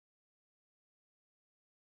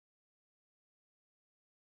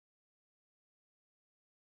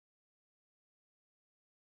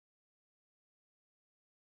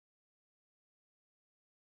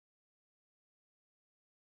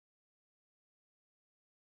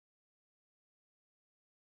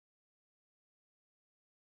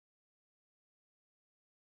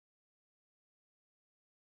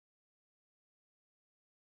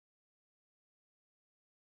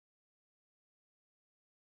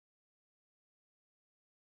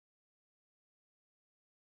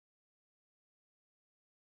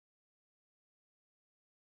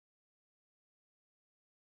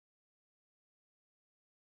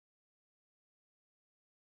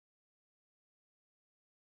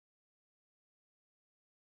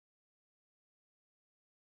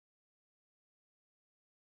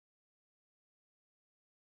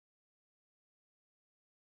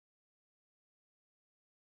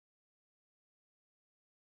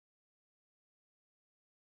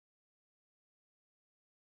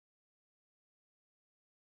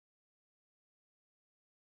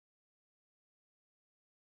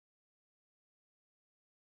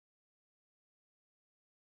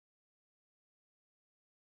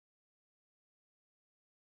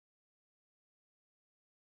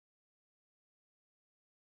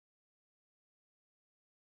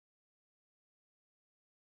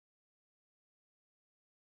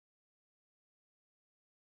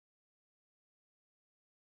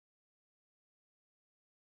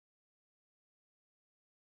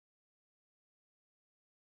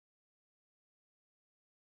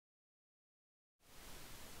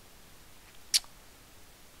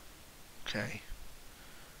Okay.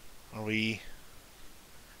 Are we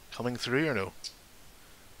coming through or no?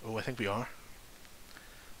 Oh, I think we are.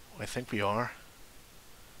 Oh, I think we are.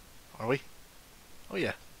 Are we? Oh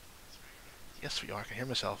yeah. Yes, we are. I can hear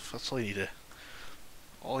myself. That's all you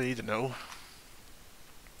need to know.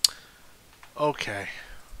 Okay.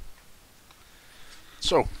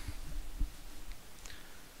 So,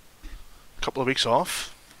 a couple of weeks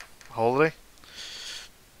off, holiday.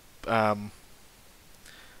 Glad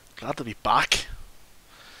to be back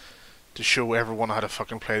to show everyone how to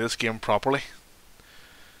fucking play this game properly.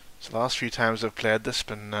 So the last few times I've played this,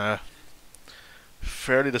 been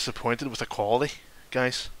fairly disappointed with the quality,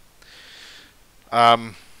 guys.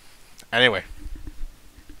 Anyway,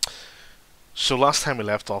 so last time we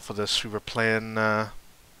left off with this, we were playing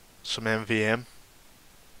some MvM.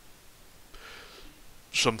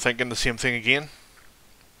 So I'm thinking the same thing again.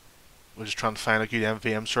 We're just trying to find a good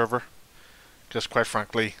MvM server. Because quite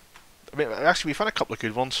frankly, I mean, actually we found a couple of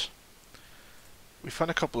good ones. We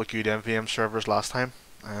found a couple of good MvM servers last time.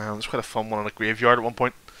 It was quite a fun one on a graveyard at one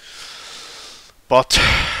point. But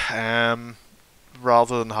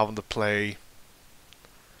rather than having to play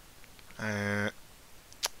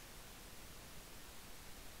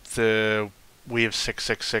the Wave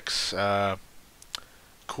 666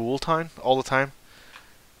 Cool Town all the time,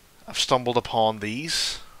 I've stumbled upon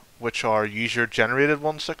these, which are user generated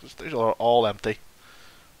ones. These are all empty.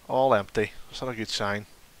 All empty. That's not a good sign.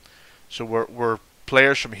 So we're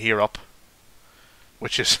players from here up,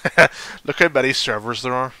 which is look how many servers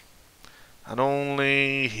there are, and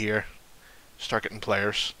only here start getting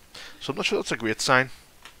players. So I'm not sure that's a great sign,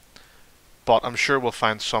 but I'm sure we'll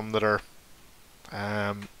find some that are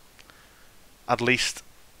at least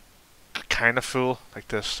kind of full, like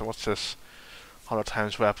this. So what's this? 100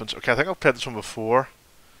 times weapons. Okay, I think I've played this one before.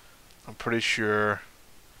 I'm pretty sure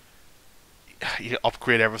you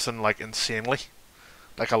upgrade everything like insanely,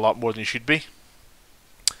 like a lot more than you should be.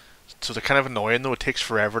 So they're kind of annoying though. It takes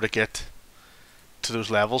forever to get to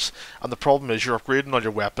those levels, and the problem is you're upgrading all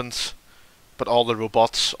your weapons, but all the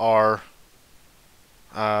robots are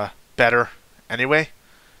better anyway.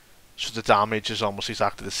 So the damage is almost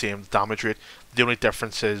exactly the same. The damage rate. The only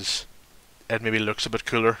difference is it maybe looks a bit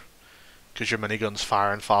cooler because your minigun's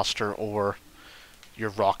firing faster or your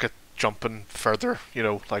rocket jumping further. You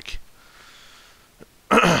know, like.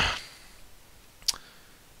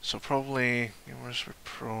 So probably where's for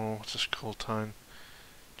pro? What's this cool time?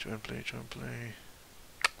 Join play, join play.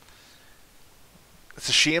 It's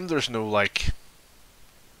a shame there's no like.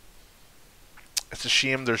 It's a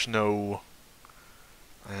shame there's no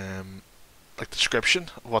like description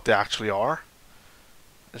of what they actually are.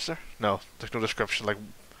 Is there? No, there's no description like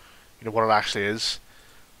you know what it actually is.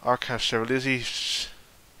 Archive server lazy.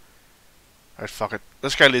 Alright, fuck it.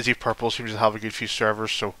 This guy Lazy Purple seems to have a good few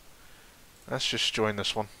servers, so let's just join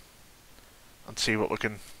this one and see what we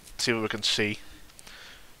can see.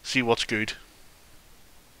 See what's good.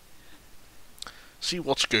 See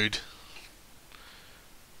what's good.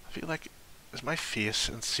 I feel like is my face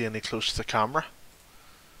insanely close to the camera?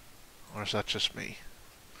 Or is that just me?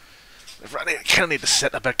 I kinda need to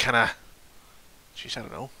sit a bit kinda jeez, I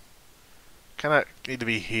don't know. Kinda need to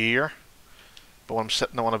be here. But when I'm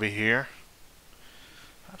sitting I wanna be here.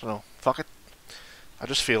 I don't know. Fuck it. I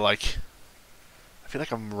feel like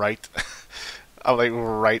I'm right. I'm like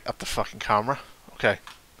right at the fucking camera. Okay.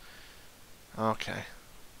 Okay.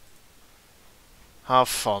 Have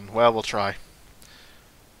fun. Well, we'll try.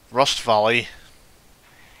 Rust Valley.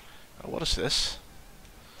 Oh, what is this?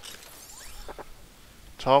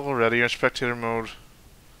 Toggle ready or spectator mode.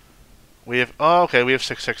 We have. Oh, okay. We have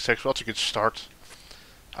 666. Well, that's a good start.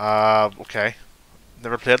 Okay.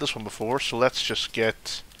 Never played this one before, so let's just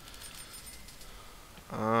get.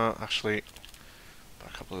 Actually, a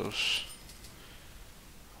couple of those.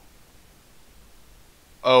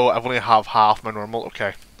 Oh, I only have half my normal.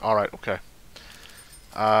 Okay. Alright, okay.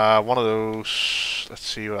 One of those. Let's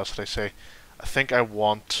see, what else did I say? I think I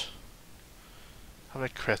want. How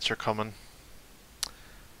many crits are coming?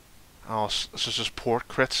 Oh, this is just port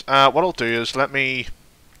crits. What I'll do is let me.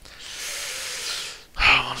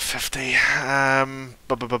 150. Here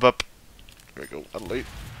we go.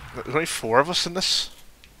 There's only 4 of us in this.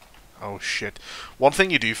 Oh shit. One thing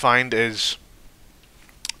you do find is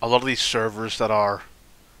a lot of these servers that are.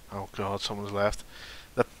 Oh god, someone's left.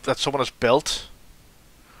 That someone has built.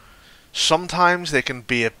 Sometimes they can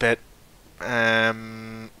be a bit.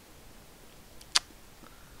 Hang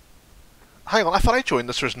on, I thought I joined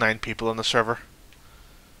this. There's 9 people in the server.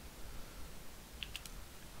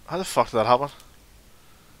 How the fuck did that happen?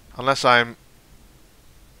 Unless I'm.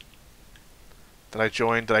 Did I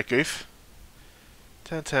join? Did I goof?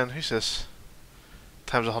 1010, who's this?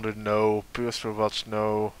 Times 100, no. Boost robots,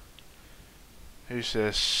 no. Who's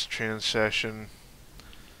this? Training session.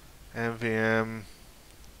 MvM.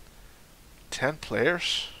 10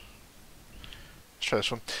 players? Let's try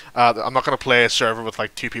this one. I'm not going to play a server with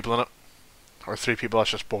like 2 people in it. Or 3 people,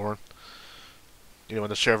 that's just boring. You know, when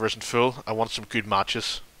the server isn't full, I want some good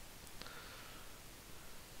matches.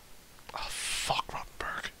 Oh, fuck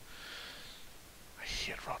Rottenberg. I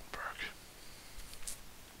hate Rottenberg.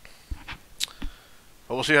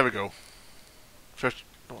 Well, we'll see how we go. First,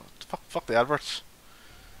 oh, fuck the adverts.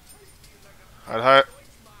 Alright, hi.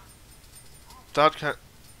 Dad can't.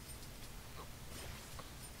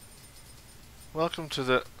 Welcome to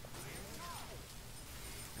the.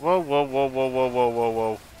 Whoa, whoa, whoa, whoa, whoa, whoa, whoa,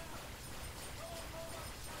 whoa.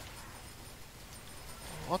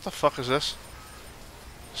 What the fuck is this?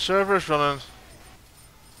 Server's running.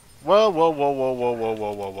 Whoa, whoa, whoa, whoa, whoa, whoa,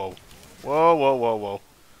 whoa, whoa, whoa. Whoa, whoa, whoa, whoa.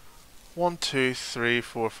 1, 2, 3,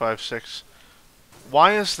 4, 5, 6.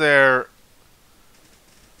 Why is there...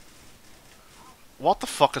 What the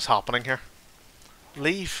fuck is happening here?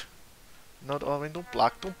 Leave. No, I mean, don't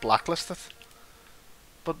blacklist it.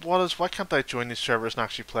 But what is... Why can't I join these servers and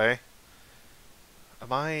actually play?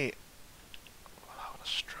 Am I... I'm having a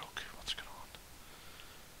stroke. What's going on?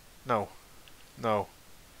 No. No.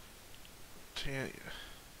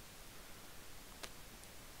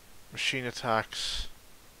 Machine attacks.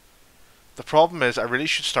 The problem is, I really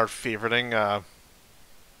should start favoriting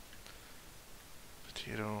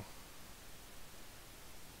potato.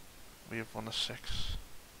 We have 1 to 6.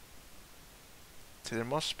 See, there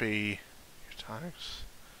must be your tags.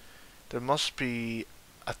 There must be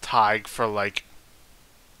a tag for like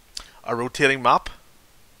a rotating map.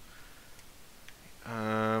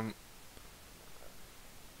 Do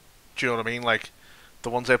you know what I mean? Like the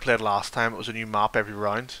ones I played last time, it was a new map every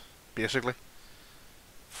round, basically.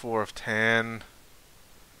 4 of 10,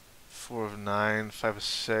 4 of 9, 5 of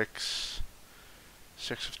 6,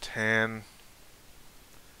 6 of 10.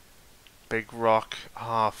 Big Rock.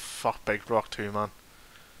 Ah, oh, fuck Big Rock too, man.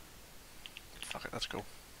 Fuck it, let's go.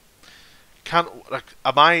 Can't like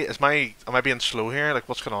am I being slow here? Like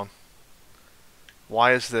what's going on?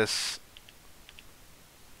 Why is this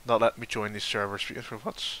not letting me join these servers? Be with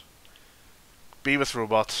robots. Be with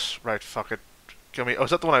robots. Right, fuck it. Give me. Oh, is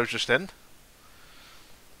that the one I was just in?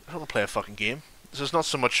 I don't want to play a fucking game. This is not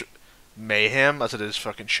so much Mayhem as it is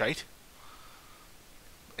fucking shite.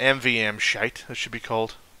 MvM shite, it should be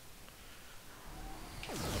called.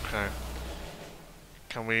 Okay.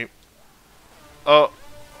 Can we... Oh,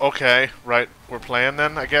 okay, right. We're playing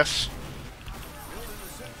then, I guess.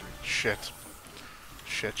 Shit.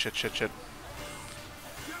 Shit, shit, shit, shit.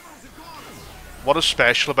 What is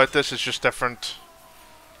special about this is just different...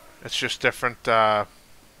 It's just different, I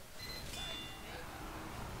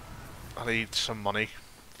need some money.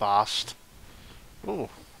 Fast. Ooh.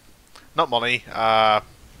 Not money, there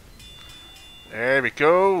we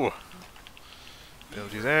go.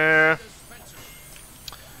 Build you there.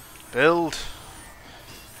 Build.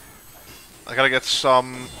 I gotta get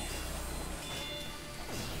some...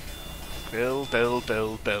 Build, build,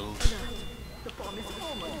 build, build.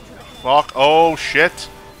 Fuck. Oh, shit.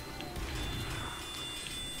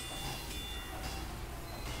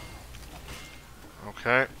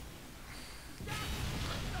 Okay.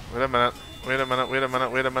 Wait a minute. Wait a minute, wait a minute,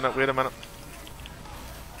 wait a minute, wait a minute.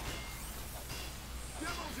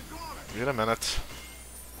 Wait a minute.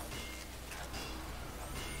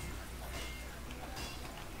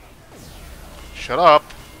 Shut up.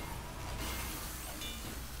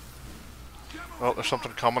 Oh, there's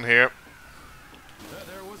something coming here.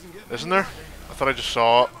 Isn't there? I thought I just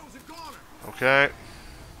saw it. Okay.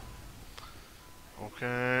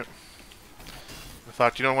 Okay. In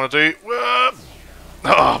fact, you know what I'm gonna do? Whoa!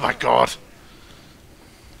 Oh my god!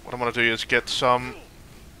 What I'm gonna do is get some...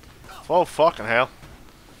 Oh, fucking hell.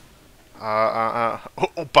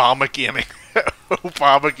 Obama Gaming.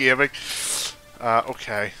 Obama Gaming.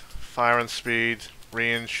 Okay. Fire and speed,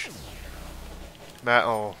 range,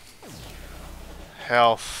 metal,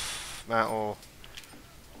 health, metal.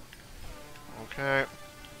 Okay.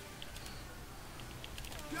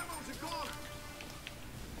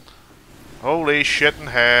 Holy shit in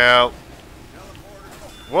hell.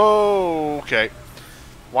 Whoa, okay.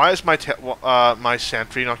 Why is my my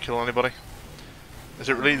sentry not killing anybody? Is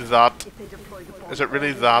it really that? Is it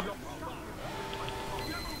really that?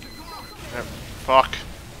 Yep, fuck.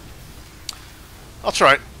 That's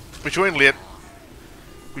right. We joined late.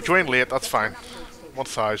 We joined late, that's fine.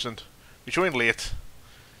 1000. We joined late.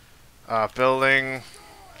 Building,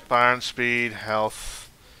 fire and speed,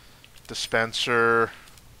 health, dispenser,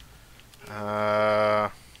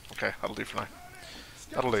 Okay, that'll do for now.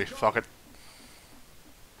 That'll do. Fuck it.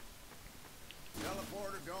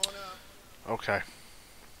 Okay.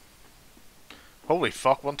 Holy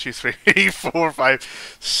fuck, 1, 2, 3, 4,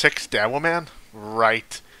 5, 6 demo men?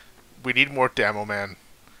 Right. We need more demo men.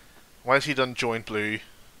 Why has he done join blue?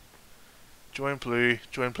 Join blue,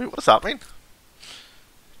 join blue. What does that mean?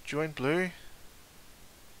 Join blue?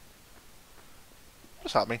 What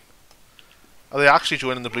does that mean? Are they actually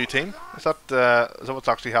joining the blue team? Is that what's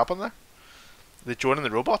actually happening there? Are they joining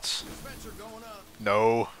the robots?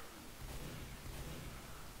 No.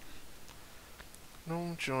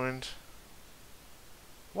 No joined.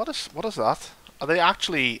 What is that? Are they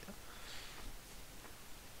actually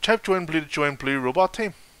type join blue to join blue robot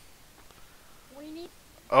team?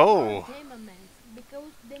 Oh.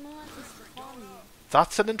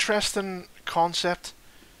 That's an interesting concept.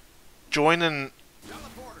 Joining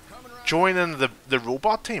the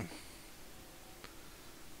robot team.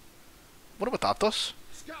 Wonder what that does.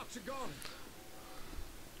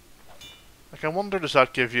 Like, I wonder, does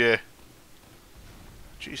that give you...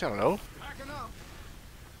 Jeez, I don't know.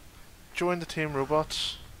 Join the team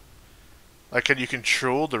robots. Like, can you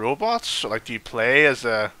control the robots? Like, do you play as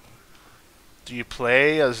a...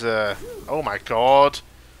 Oh my god.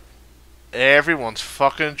 Everyone's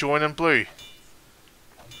fucking joining blue.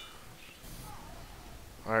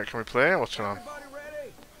 Alright, can we play? What's going on?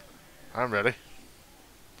 I'm ready.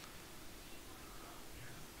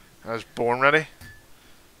 I was born ready.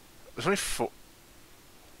 There's only 4...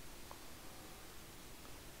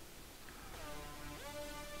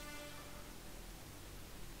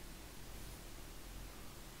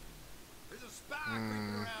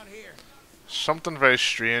 Something very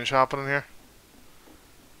strange happening here.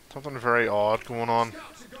 Something very odd going on.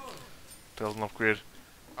 Build an upgrade.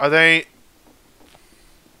 Are they...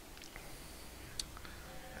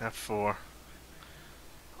 F4.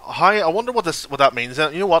 Hi, I wonder what that means.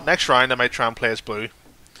 You know what? Next round I might try and play as blue,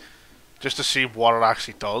 just to see what it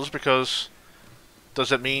actually does. Because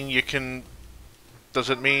does it mean you can? Does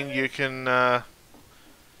it mean you can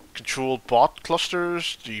control bot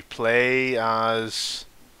clusters? Do you play as?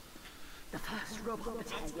 The first robot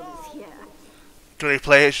battalion is here. Do they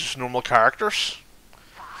play as just normal characters?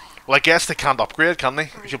 Well, I guess they can't upgrade, can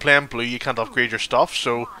they? If you play in blue, you can't upgrade your stuff.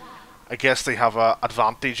 So I guess they have a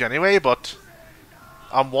advantage anyway. But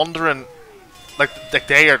I'm wondering, like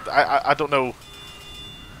they are. I don't know.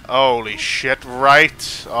 Holy shit!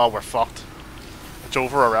 Right. Oh, we're fucked. It's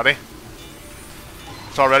over already.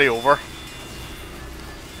 It's already over.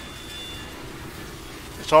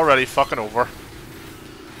 It's already fucking over.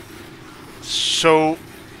 So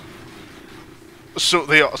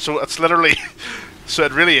it's literally, so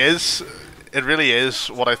it really is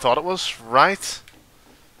what I thought it was, right?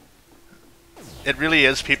 It really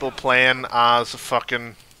is people playing as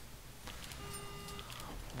fucking...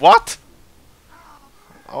 What?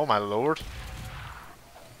 Oh my lord.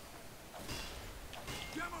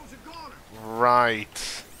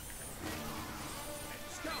 Right.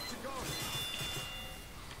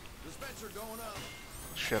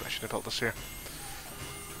 Shit, I should have built this here.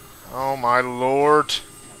 Oh my lord.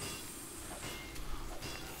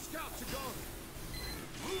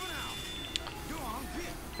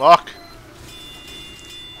 Fuck.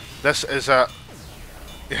 This is a...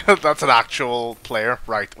 Yeah, that's an actual player.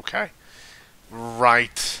 Right, okay.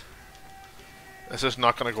 Right. This is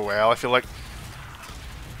not gonna go well, I feel like.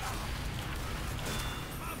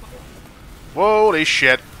 Holy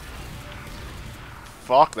shit.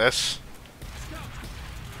 Fuck this.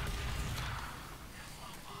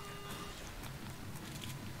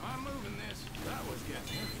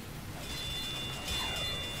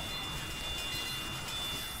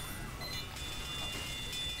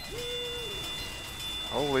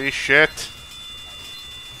 Holy shit.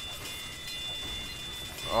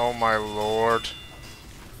 Oh my lord.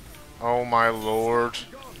 Oh my lord.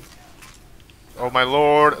 Oh my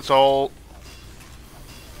lord, it's all...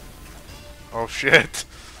 Oh shit.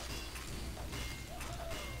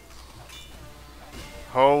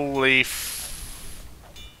 Holy f...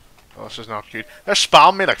 Oh, this is not cute. They're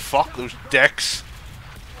spamming me like fuck, those dicks.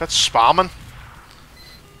 That's spamming.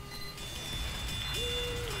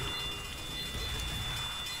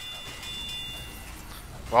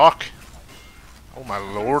 Fuck. Oh my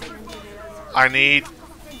lord. I need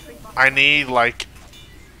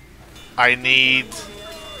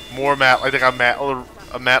more metal. I think a metal,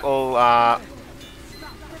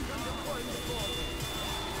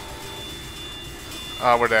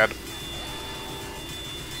 oh, we're dead.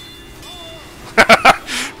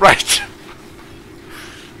 Right.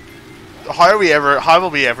 How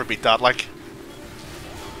will we ever beat that, like?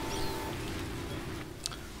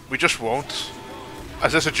 just won't.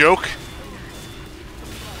 Is this a joke?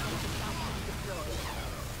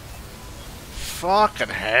 Fucking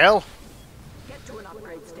hell.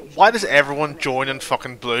 Why does everyone join in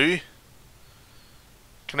fucking blue?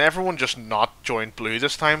 Can everyone just not join blue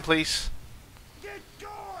this time, please? Do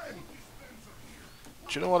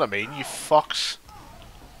you know what I mean, you fucks?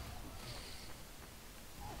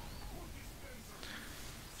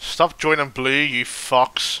 Stop joining blue, you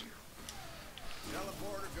fucks.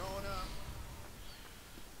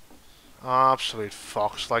 Absolute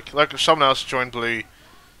fucks. Like if someone else joined blue.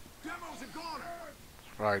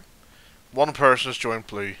 Right. One person's joined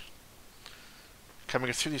blue. Can we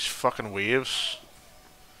get through these fucking waves?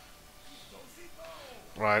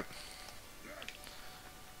 Right.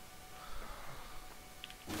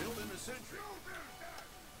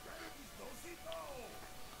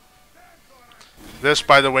 This,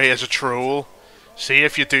 by the way, is a troll. See,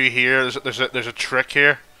 if you do here, there's a trick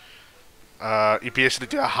here. You basically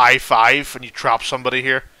do a high five and you trap somebody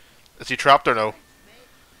here. Is he trapped or no?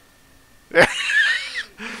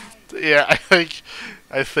 Yeah,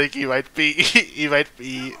 I think he might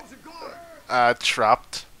be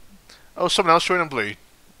trapped. Oh, someone else joining blue.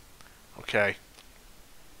 Okay.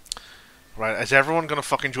 Right, is everyone gonna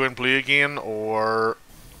fucking join blue again, or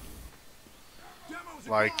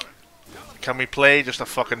like, can we play just a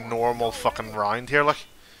fucking normal fucking round here, like?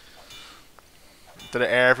 Did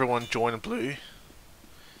everyone join blue?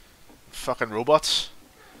 Fucking robots.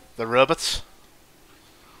 The robots.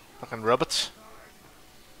 Fucking robots.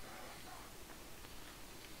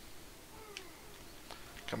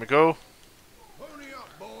 Can we go?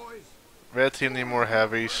 Red team need more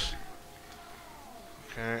heavies.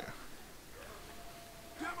 Okay.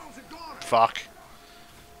 Fuck.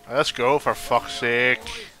 Let's go, for fuck's sake.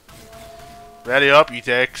 Ready up, you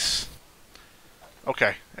dicks.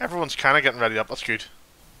 Okay, everyone's kind of getting ready up. That's good.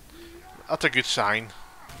 That's a good sign.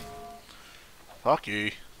 Fuck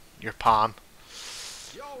you. You're pan.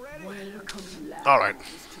 Alright.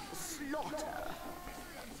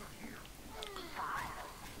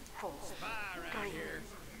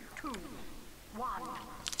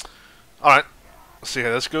 Alright. Let's see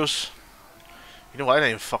how this goes. You know what? I didn't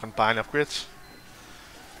even fucking buy any upgrades.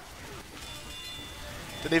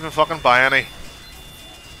 Didn't even fucking buy any.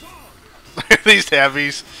 These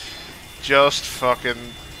heavies just fucking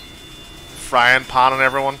frying pan on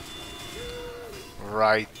everyone.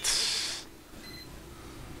 Right.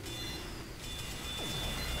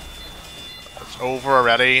 It's over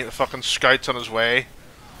already. The fucking scout's on his way.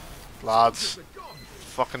 Lads.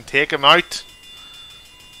 Fucking take him out.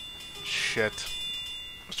 Shit.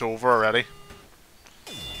 It's over already.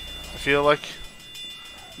 I feel like.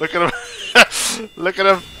 Look at him. Look at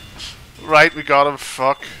him. Right, we got him.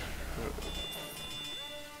 Fuck.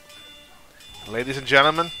 Ladies and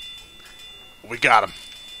gentlemen, we got him.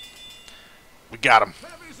 We got him.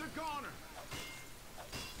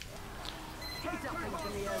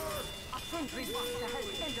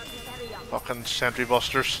 Fucking sentry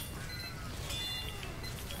busters.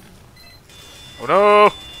 Oh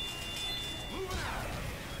no!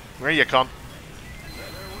 Where you cunt?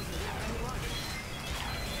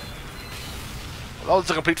 Well, that was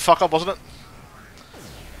a complete fuck up, wasn't it?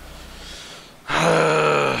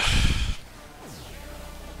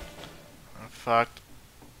 Fact.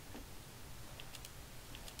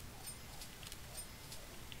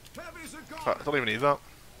 I don't even need that.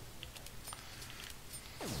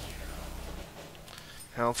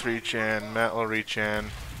 Health regen, metal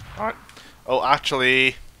regen. Alright. Oh,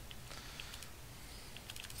 actually.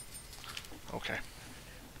 Okay.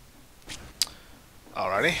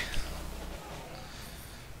 Alrighty.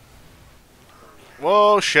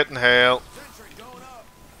 Whoa, shit in hell.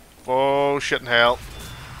 Whoa, shit in hell.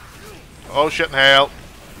 Oh shit in hell.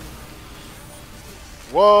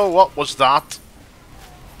 Whoa, what was that?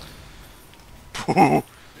 Pooh.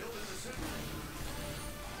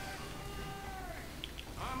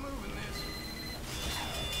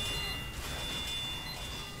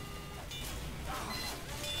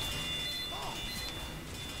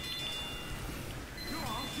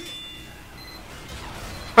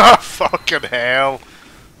 Fucking hell.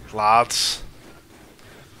 Lads.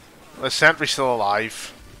 The sentry's still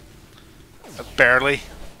alive. Barely.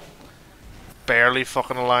 Barely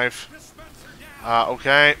fucking alive.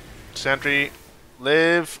 Okay. Sentry.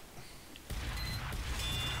 Live.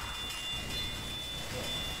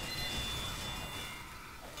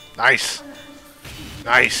 Nice.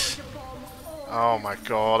 Nice. Oh my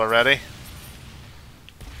god, already?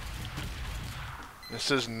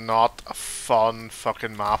 This is not a fun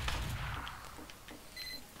fucking map.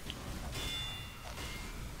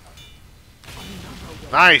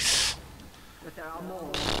 Nice! But there are more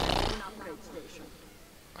at an upgrade station.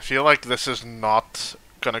 I feel like this is not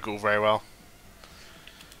gonna go very well.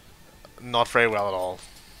 Not very well at all.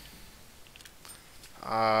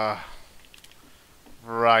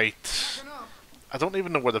 Right. I don't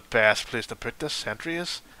even know where the best place to put this sentry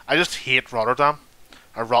is. I just hate Rotterdam.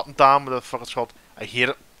 Or Rotterdam, whatever the fuck it's called. I hate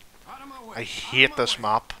it. I hate this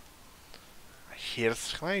map. I hate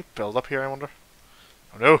it. Can I build up here, I wonder?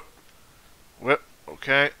 Oh no. Whip.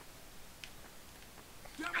 Okay.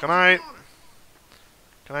 Can I?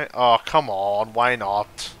 Oh, come on. Why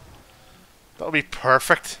not? That would be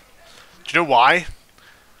perfect. Do you know why?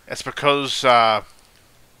 It's because, then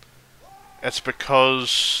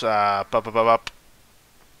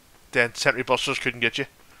sentry busters couldn't get you,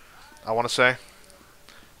 I want to say.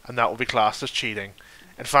 And that will be classed as cheating.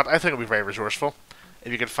 In fact, I think it would be very resourceful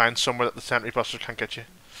if you could find somewhere that the sentry busters can't get you.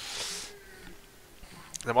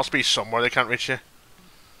 There must be somewhere they can't reach you.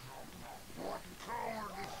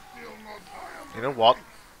 You know what?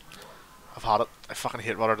 I've had it. I fucking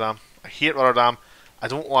hate Rotterdam. I hate Rotterdam. I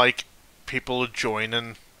don't like people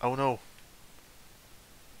joining. Oh no.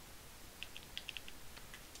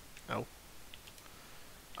 No.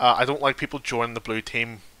 I don't like people joining the blue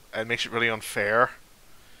team. It makes it really unfair.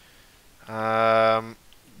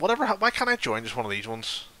 Whatever. Why can't I join just one of these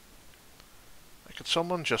ones? Like, could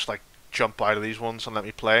someone just like jump out of these ones and let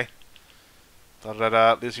me play? Da da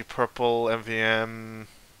da. Lazy purple. MvM.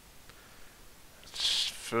 It's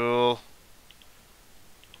full.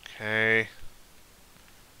 Okay.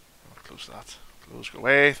 I'll close that. Close. Go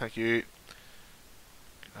away. Thank you.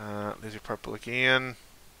 Lazy purple again.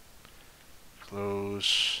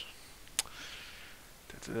 Close.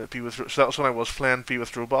 Be with. So that was when I was playing Be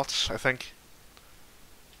with Robots, I think.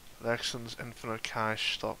 Elections, Infinite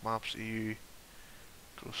Cache, Stock Maps, EU,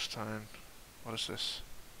 Ghost Town. What is this?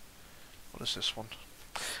 What is this one?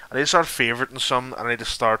 I need to start favouriting some, and I need to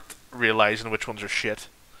start realising which ones are shit.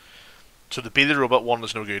 So the Be the Robot one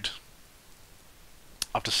is no good.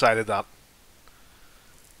 I've decided that.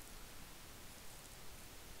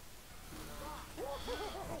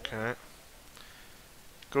 Okay.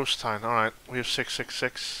 Ghost Town, alright. We have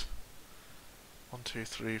 666. 1, 2,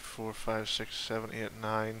 3, 4, 5, 6, 7, 8,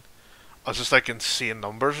 9. Oh, is this like insane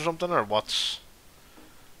numbers or something, or what's...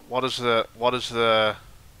 What is the...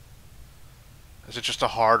 Is it just a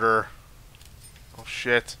harder... Oh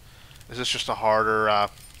shit. Is this just a harder,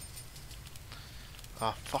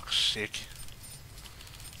 Oh, fuck's sake.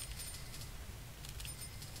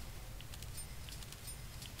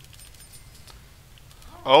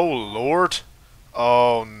 Oh, Lord.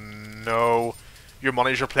 Oh, no. Your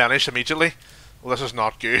money's replenished immediately? Well, this is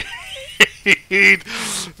not good.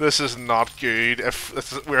 This is not good. If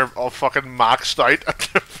this is, we're all fucking maxed out at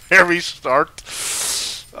the very start.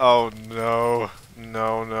 Oh, no.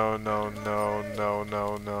 No, no, no, no, no,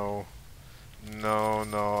 no, no. No,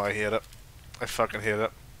 no, I hate it. I fucking hate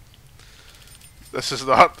it. This is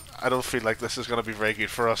not... I don't feel like this is going to be very good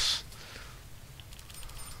for us.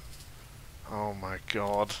 Oh my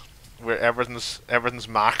god. Where everything's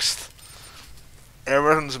maxed.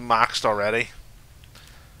 Everything's maxed already.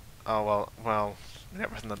 Oh well,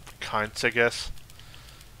 everything that counts, I guess.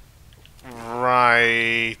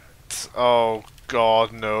 Right. Oh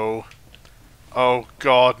god, no. Oh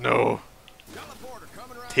god, no.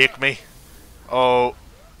 Take me. Oh,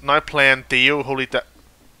 now playing Dio, holy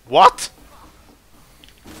what?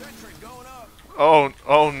 Oh,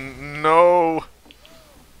 oh no.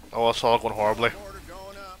 Oh, it's all going horribly.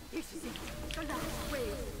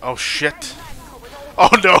 Oh shit. Oh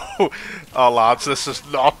no! Oh lads, this is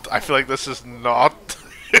not... I feel like this is not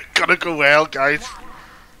gonna go well, guys.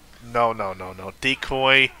 No, no, no, no.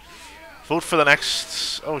 Decoy. Vote for the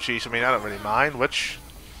next... Oh jeez, I mean, I don't really mind which...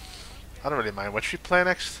 I don't really mind which we play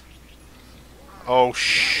next. Oh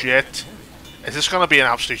shit. Is this gonna be an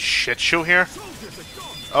absolute shit show here?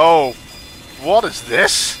 Oh, what is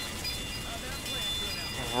this?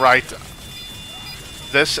 Right.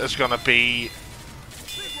 This is gonna be...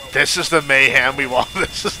 This is the mayhem we want.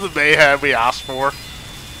 This is the mayhem we asked for.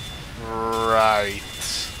 Right.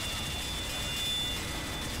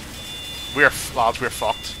 Lads, we're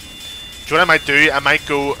fucked. Do you know what I might do? I might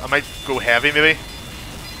go heavy maybe.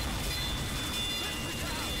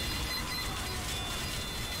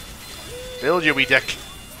 Build you wee dick.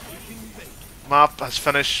 Map has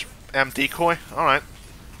finished. Decoy. Alright.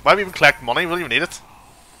 Why do we even collect money? We don't even need it.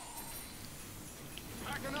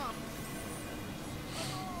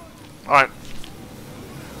 Alright.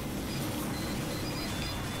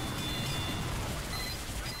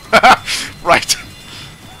 Right.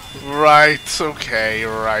 Right, okay,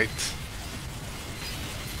 right.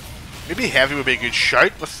 Maybe heavy would be a good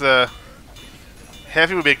shout with the...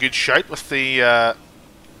 Heavy would be a good shout with the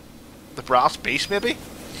brass beast, maybe?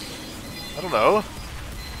 I don't know.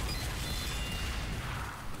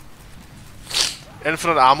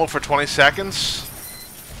 Infinite ammo for 20 seconds.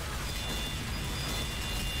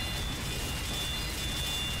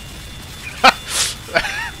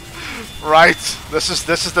 Right. This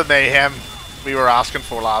is the mayhem we were asking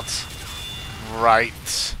for, lads.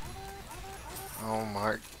 Right. Oh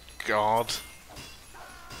my god.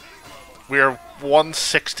 We are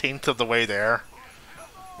 1/16 of the way there.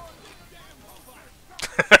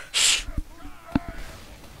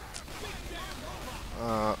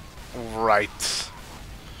 Right.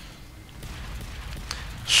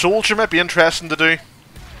 Soldier might be interesting to do.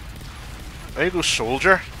 There you go,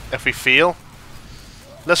 Soldier. If we fail,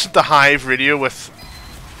 listen to Hive Radio with...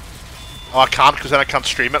 Oh, I can't, because then I can't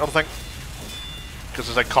stream it, I don't think. Because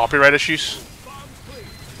there's like copyright issues.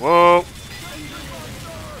 Whoa.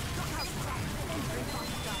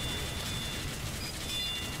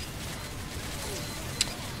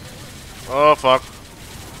 Oh, fuck.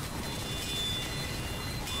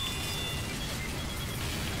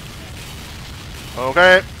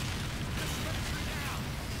 Okay.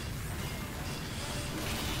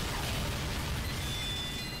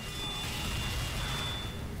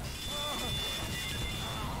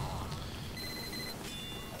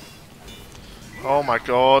 Oh my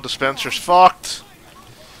god, dispenser's fucked.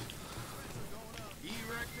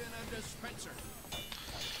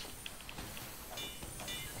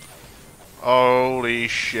 Holy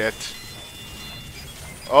shit.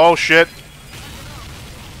 Oh shit.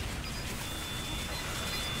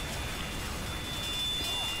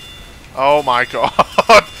 Oh my god.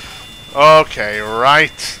 Okay,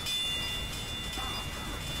 right.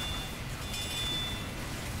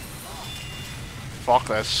 Fuck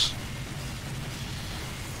this.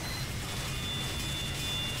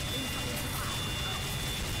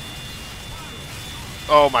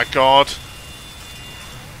 Oh my god.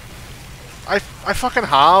 I fucking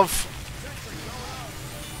have.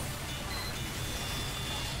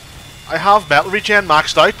 I have metal regen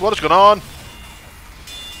maxed out. What is going on?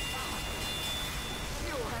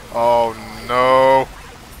 Oh no.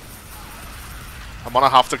 I'm gonna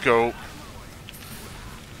have to go.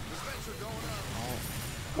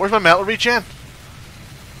 Where's my metal regen?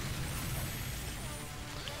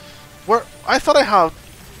 Where? I thought I had.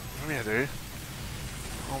 Maybe I do.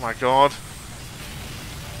 Oh my god.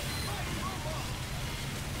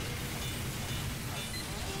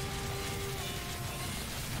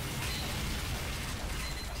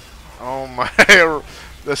 Oh my.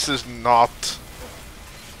 This is not.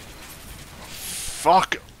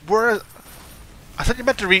 Fuck. Where? I thought you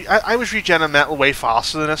meant to I was regenerating metal way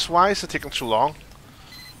faster than this. Why is it taking so long?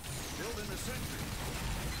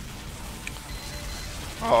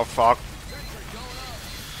 Oh fuck.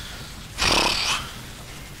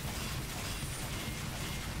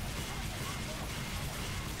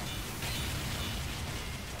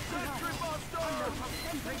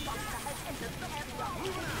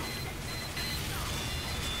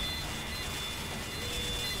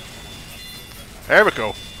 There we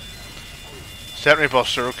go. Sentry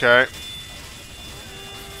Buster, okay.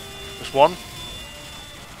 Just one.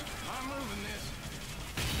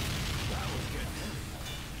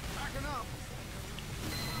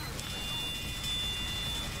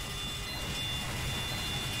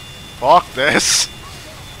 Fuck this.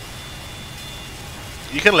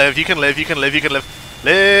 You can live, you can live, you can live, you can live.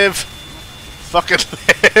 Live! Fucking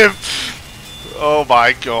live! Oh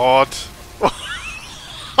my god.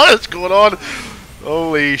 What is going on?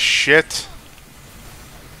 Holy shit.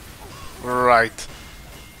 Right.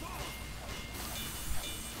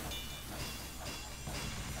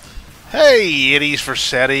 Hey, 80s for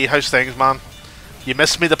SETI. How's things, man? You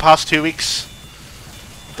missed me the past 2 weeks?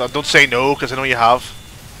 Don't say no, because I know you have.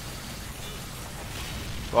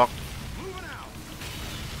 Fuck.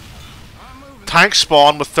 Tank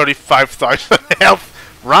spawn with 35,000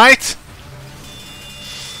 health. Right?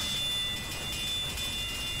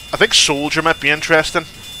 I think Soldier might be interesting.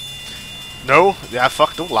 No? Yeah,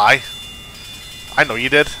 fuck, don't lie. I know you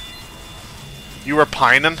did. You were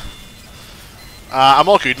pining. I'm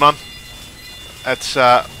all good, man. It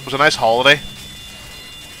was a nice holiday.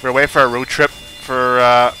 We were away for a road trip for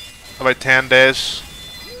about 10 days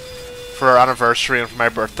for our anniversary and for my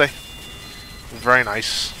birthday. It was very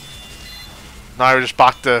nice. Now we're just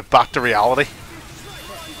back to reality.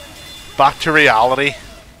 Back to reality.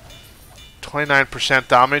 29%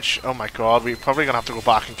 damage. Oh my god, we're probably gonna have to go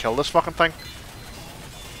back and kill this fucking thing.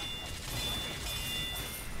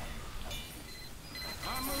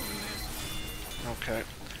 Okay.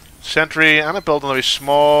 Sentry, and I build another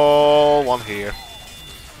small one here.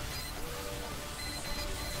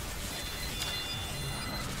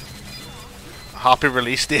 Happy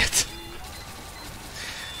release date.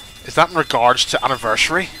 Is that in regards to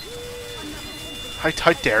anniversary?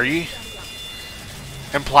 How dare you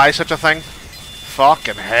imply such a thing?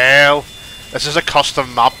 Fucking hell. This is a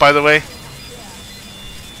custom map, by the way.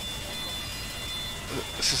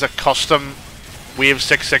 This is a custom Wave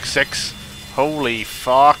 666. Holy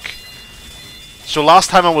fuck. So last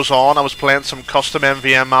time I was on, I was playing some custom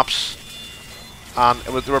MvM maps. And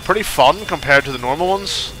they were pretty fun compared to the normal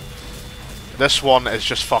ones. This one is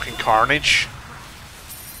just fucking carnage.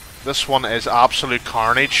 This one is absolute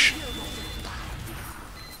carnage.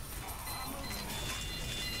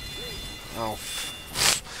 Oh.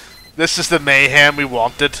 This is the mayhem we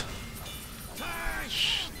wanted.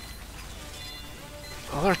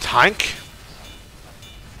 Another tank?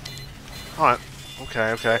 Alright.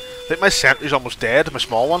 Okay, okay. I think my sentry's almost dead, my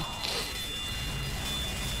small one.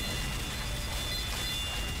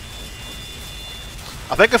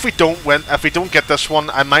 I think if we don't get this one,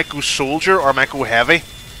 I might go soldier or I might go heavy.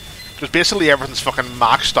 Because basically everything's fucking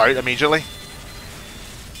maxed out immediately.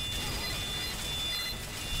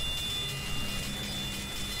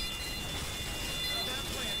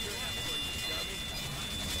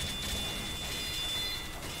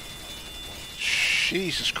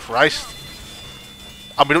 Jesus Christ.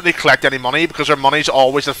 And we don't need to collect any money because our money's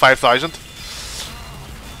always at 5,000.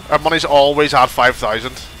 Our money's always at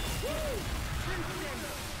 5,000.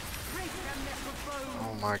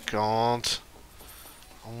 Oh my god.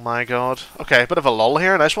 Oh my god. Okay, bit of a lull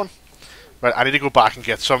here, nice one. Right, I need to go back and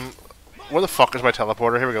get some... Where the fuck is my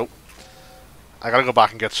teleporter? Here we go. I gotta go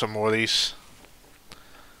back and get some more of these.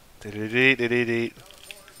 I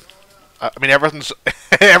mean, everything's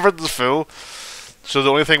everything's full. So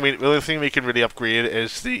the only thing we can really upgrade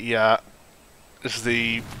is the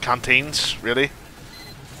canteens, really.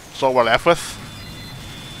 That's all we're left with.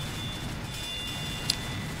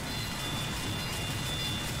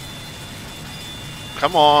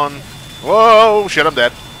 Come on. Whoa, shit, I'm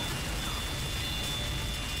dead.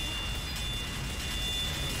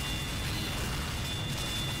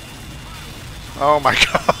 Oh my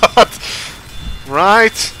god.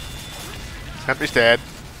 Right. Henry's dead.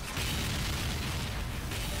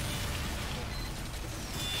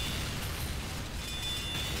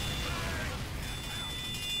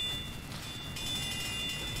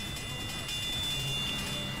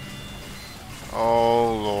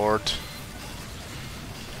 Oh Lord.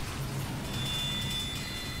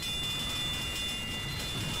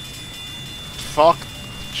 Fuck.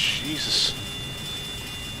 Jesus.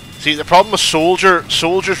 See, the problem with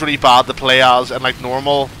Soldier's really bad to play as in like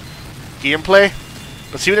normal gameplay.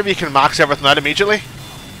 But see, whenever you can max everything out immediately,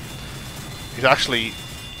 he's actually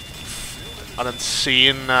an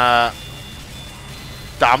insane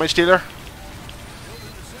damage dealer.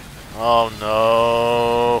 Oh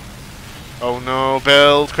no. Oh no,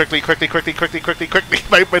 build. Quickly, quickly, quickly, quickly, quickly, quickly.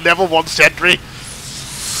 My level 1 sentry.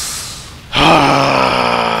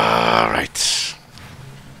 Right.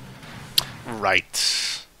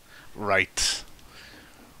 Right. Right.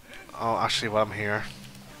 Oh, actually, while I'm here.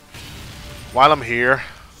 While I'm here.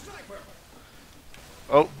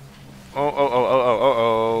 Oh. Oh, oh, oh, oh, oh,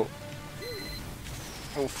 oh, oh.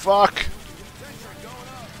 Oh, fuck.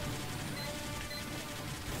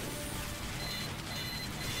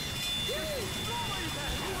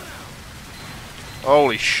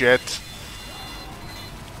 Holy shit.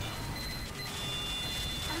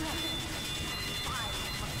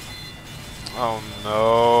 Oh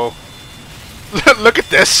no. Look at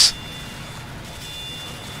this.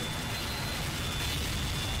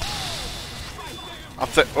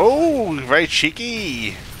 Oh, very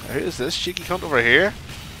cheeky. Who's this cheeky cunt over here?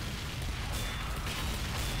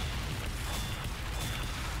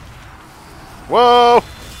 Whoa!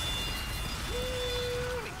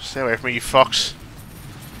 Stay away from me, you fucks.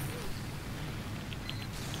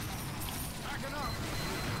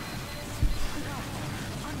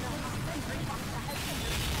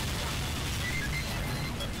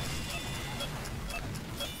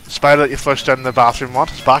 Spider that you flushed down in the bathroom,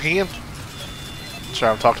 what? It's back again?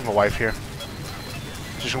 Sorry, I'm talking to my wife here.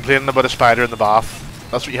 She's complaining about a spider in the bath.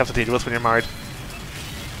 That's what you have to deal with when you're married.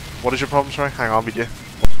 What is your problem, sorry? Hang on, you.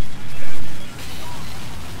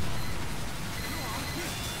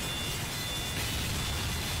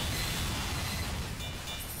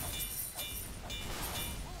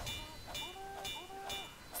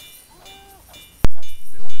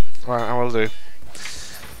 Right, I will do.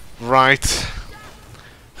 Right.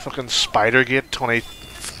 Fucking Spidergate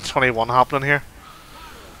 2021 happening here.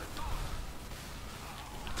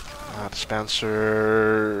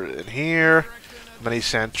 Dispenser in here. Mini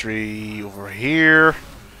sentry over here.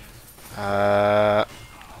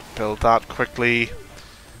 Build that quickly.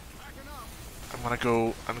 I'm gonna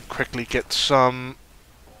go and quickly get some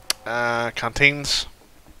canteens.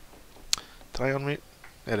 Did I unmute?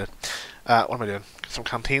 I did. What am I doing? Get some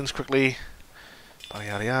canteens quickly. Yada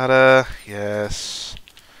yada yada. Yes.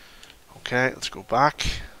 Okay, let's go back.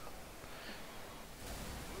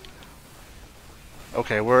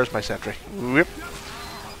 Okay, where is my sentry? Whoop.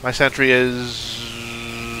 My sentry is...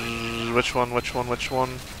 Which one? Which one? Which one?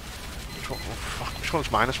 Which one? Oh, fuck. Which one's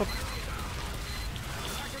mine? This one?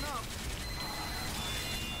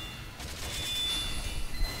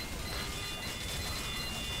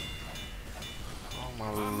 Oh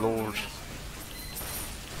my lord.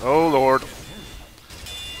 Oh lord.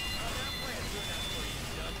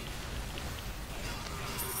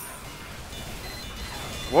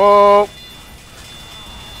 Whoa!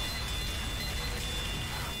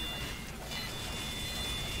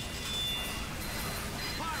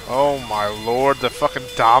 Oh my lord, the fucking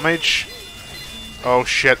damage. Oh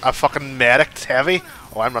shit, a fucking medic's heavy.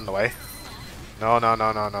 Oh, I'm running away. No, no,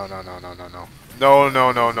 no, no, no, no, no, no, no, no. No,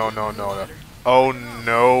 no, no, no, no, no, no. Oh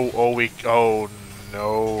no, oh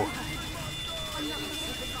no.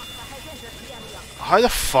 How the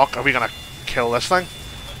fuck are we gonna kill this thing?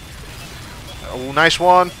 Oh, nice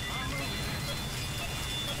one.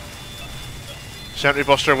 Sentry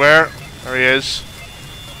Buster where? There he is.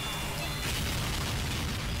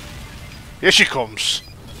 Here she comes.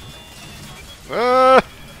 Oh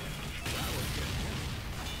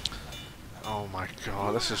my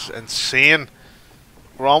god, this is insane.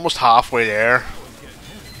 We're almost halfway there.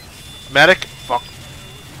 Medic? Fuck.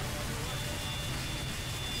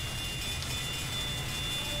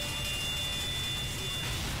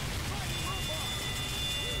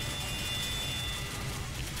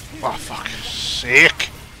 Oh, fuck's sake.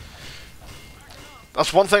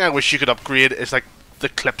 That's one thing I wish you could upgrade, is like the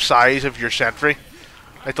clip size of your sentry.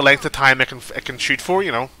 Like the length of time it can shoot for,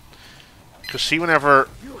 you know. Because see, whenever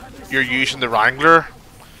you're using the Wrangler,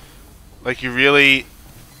 like you really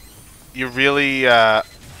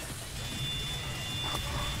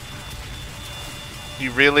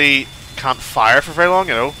can't fire for very long,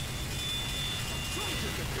 you know.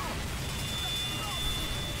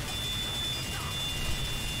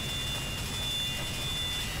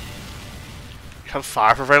 Can't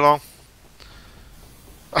fire for very long.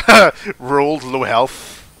 Rolled low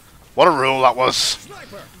health. What a roll that was.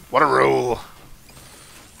 What a roll.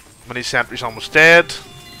 Mini sentry's almost dead.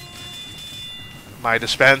 My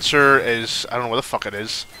dispenser is... I don't know where the fuck it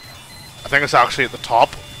is. I think it's actually at the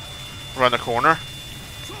top. Around the corner.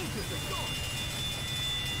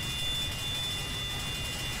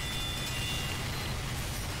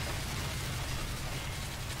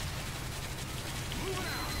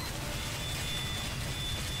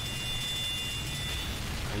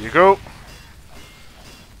 There you go.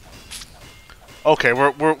 Okay,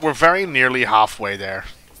 we're very nearly halfway there.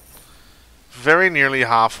 Very nearly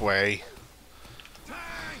halfway.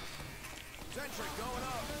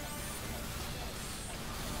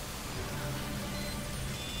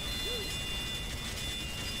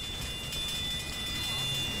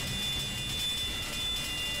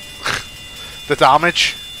 The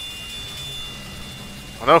damage.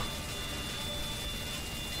 Oh no.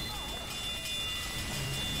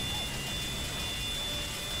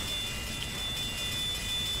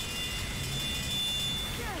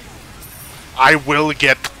 I will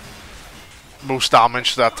get most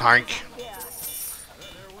damage to that tank.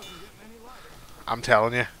 I'm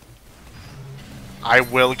telling you. I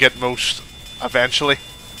will get most eventually.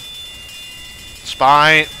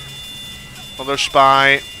 Spy. Another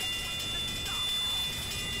spy.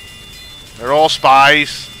 They're all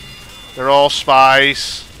spies. They're all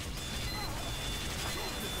spies.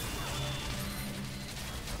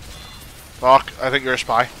 Fuck, I think you're a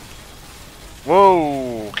spy.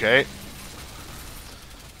 Whoa, okay.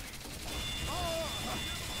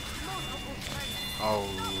 Oh,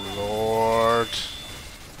 Lord.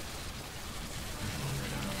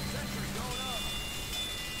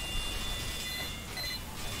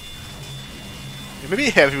 Yeah, maybe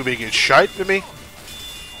heavy would be a good shout, maybe.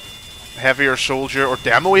 Heavy or soldier or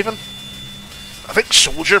demo even. I think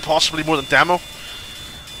soldier possibly more than demo.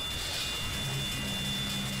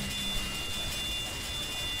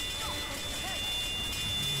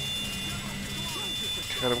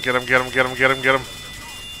 Get him, get him, get him, get him, get him, get him.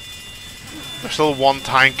 There's still one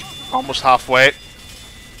tank, almost halfway.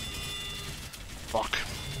 Fuck.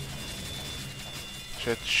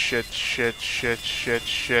 Shit, shit, shit, shit, shit,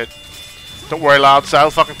 shit. Don't worry lads,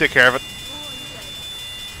 I'll fucking take care of it.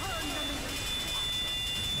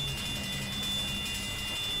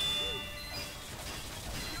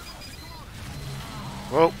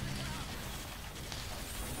 Whoa.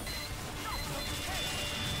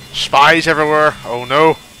 Spies everywhere. Oh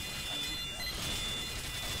no.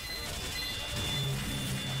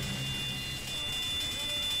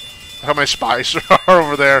 How many spies are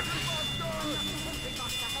over there?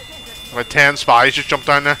 About 10 spies just jumped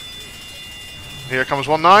down there. Here comes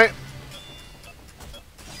one now.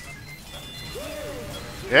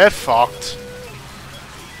 Get fucked.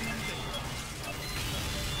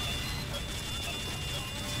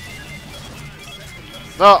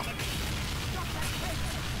 No.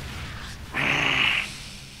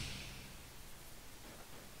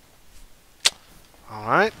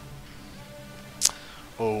 Alright.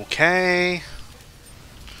 Okay.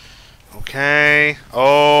 Okay.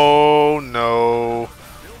 Oh no.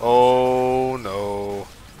 Oh no.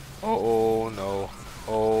 Oh no.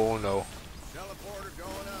 Oh no.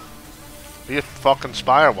 Be a fucking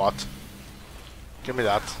spy or what? Give me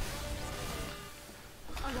that.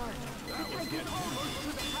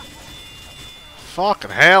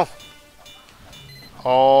 Fucking hell.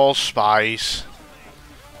 All spies.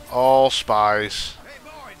 All spies.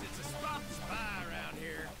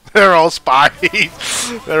 They're all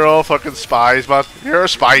spies. They're all fucking spies, man. You're a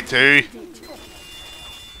spy too.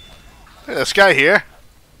 Hey, this guy here.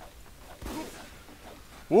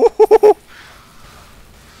 Woo-hoo-hoo.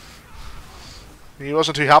 He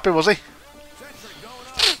wasn't too happy, was he?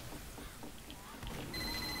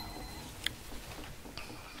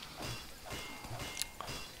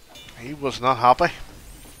 He was not happy.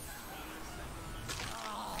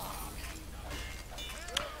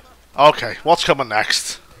 Okay, what's coming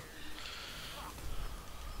next?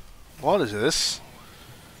 What is this?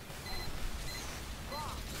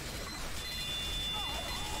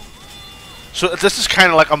 So this is kind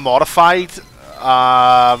of like a modified.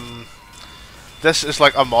 This is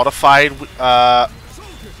like a modified. What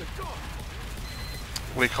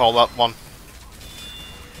do you call that one?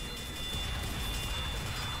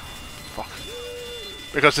 Fuck.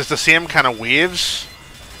 Because it's the same kind of waves.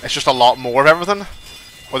 It's just a lot more of everything.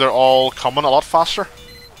 Where they're all coming a lot faster.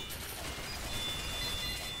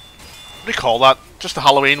 What do you call that? Just the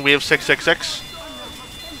Halloween wave 666.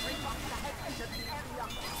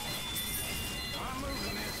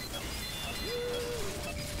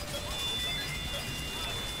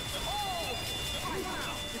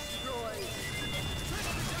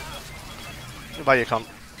 Goodbye, you cunt.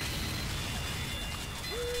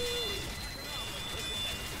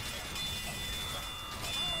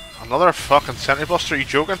 Another fucking sentry buster, are you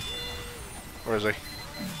joking? Where is he?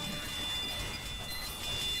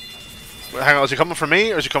 Wait, hang on, is he coming for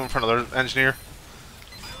me or is he coming for another engineer?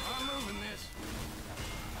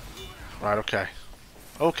 Right, okay.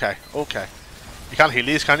 Okay, okay. You can't heal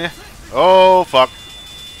these, can you? Oh, fuck.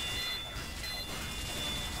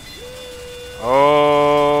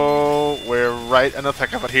 Oh, we're right in the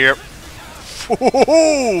thick of it here.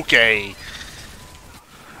 Okay.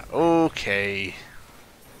 Okay.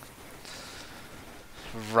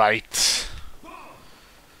 Right. A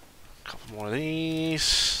couple more of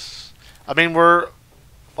these. I mean, we're...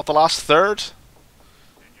 What, the last third?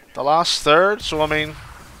 The last third, so I mean...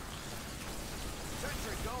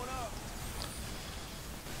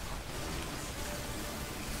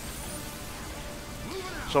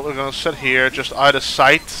 So we're going to sit here, just out of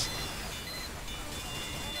sight.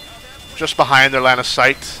 Just behind their line of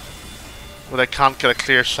sight. Where they can't get a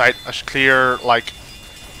clear sight, a clear, like,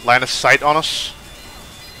 line of sight on us.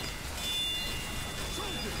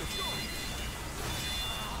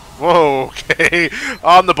 Whoa, okay.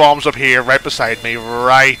 On the bombs up here, right beside me.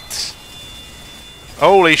 Right.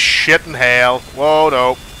 Holy shit in hell. Whoa,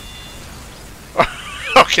 no.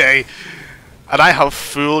 Okay. And I have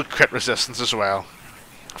full crit resistance as well.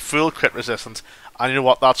 Full crit resistance. And you know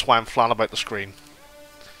what? That's why I'm flying about the screen.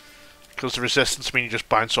 Because the resistance means you just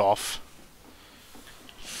bounce off.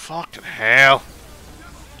 Fucking hell.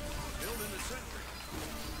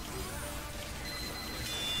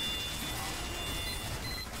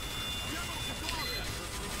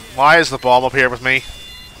 Why is the bomb up here with me?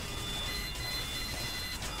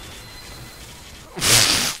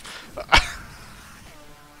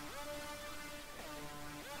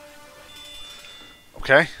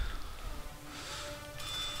 Okay.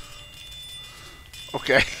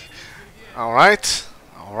 Okay. Alright.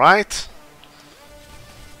 Alright.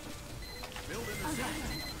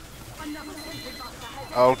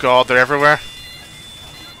 Oh god, they're everywhere.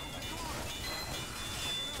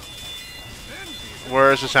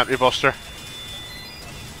 Where is the sentry buster?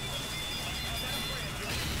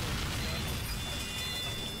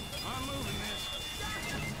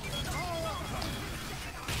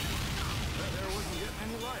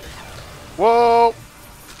 Whoa!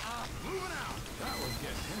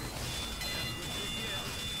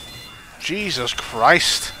 Jesus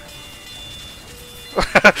Christ.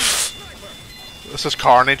 This is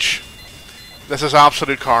carnage. This is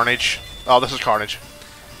absolute carnage. Oh, this is carnage.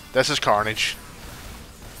 This is carnage.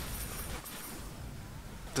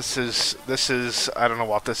 This is, I don't know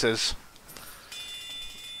what this is.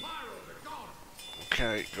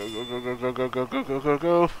 Okay, go, go, go, go, go, go, go, go, go, go,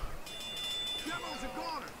 go.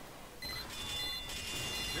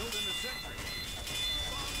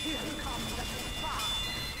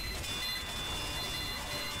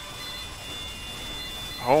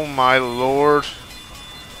 Oh my lord.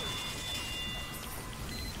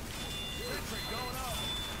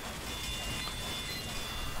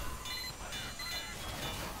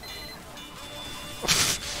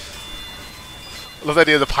 I love the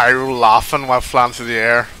idea of the pyro laughing while flying through the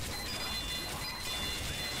air.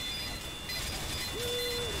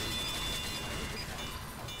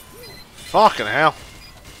 Fucking hell.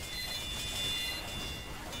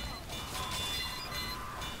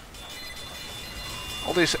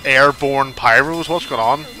 All these airborne pyros, what's going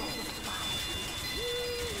on?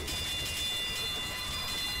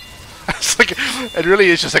 It's like, it really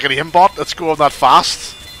is just like an aimbot that's going that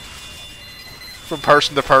fast. From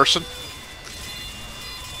person to person.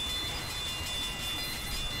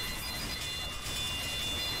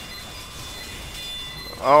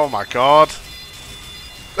 Oh my god.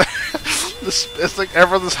 It's like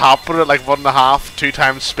everything's happening at like 1.5, 2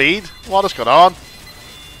 times speed. What is going on?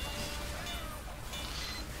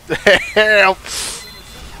 Damn!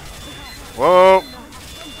 Whoa!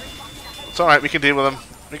 It's alright, we can deal with him.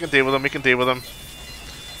 We can deal with him, we can deal with him.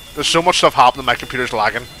 There's so much stuff happening, my computer's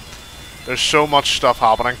lagging. There's so much stuff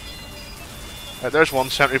happening. Right, there's one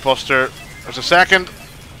sentry buster. There's a second.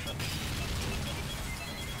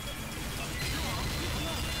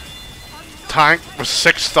 Tank with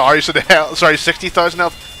 6,000 health. Sorry, 60,000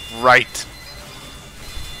 health. Right.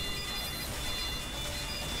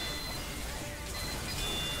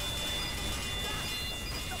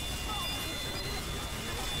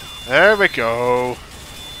 There we go.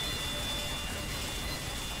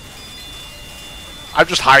 I'm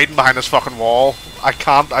just hiding behind this fucking wall. I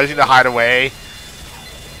can't. I just need to hide away.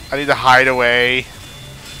 I need to hide away.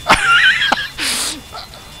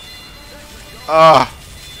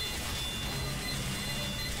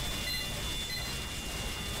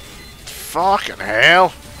 Fucking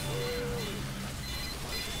hell.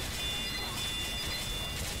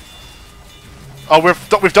 Oh,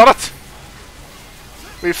 we've done it.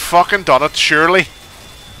 We've fucking done it, surely.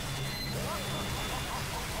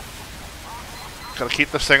 Gotta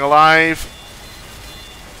keep this thing alive.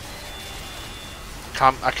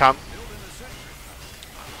 I can't.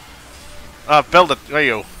 Build it. There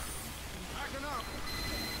you go.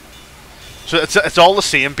 So it's all the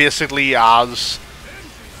same basically as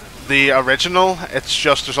the original. It's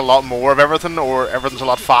just there's a lot more of everything, or everything's a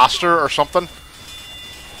lot faster, or something.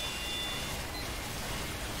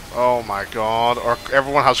 Oh my god! Or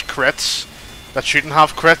everyone has crits that shouldn't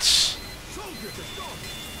have crits.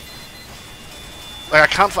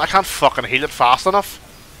 Like I can't fucking heal it fast enough.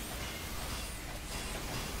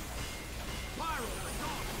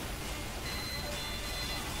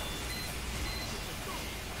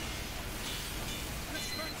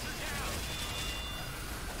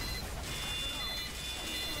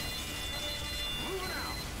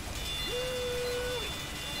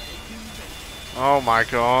 Oh my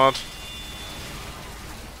god.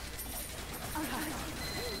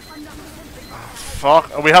 Oh,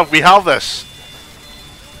 fuck. We have this.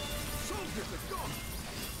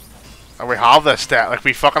 And we have this, like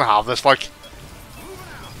we fucking have this, like.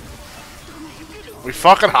 We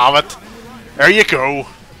fucking have it. There you go.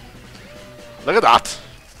 Look at that.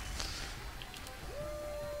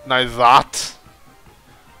 Now that.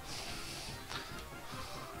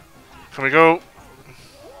 Can we go?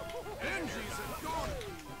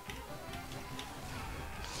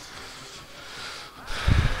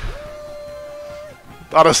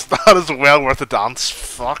 That is well worth a dance.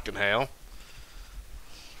 Fucking hell.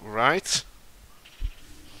 Right.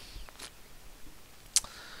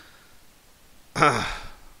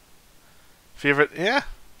 Favorite, yeah.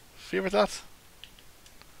 Favorite that.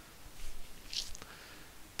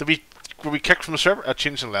 Were we kicked from the server?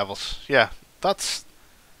 Changing levels. Yeah, that's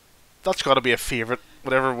got to be a favorite.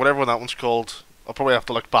 Whatever that one's called. I'll probably have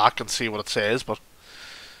to look back and see what it says, but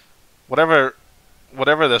whatever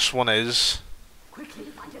this one is.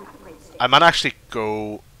 I might actually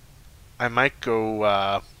go. I might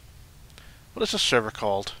go. What is this server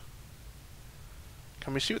called?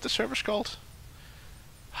 Can we see what the server's called?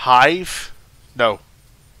 Hive? No.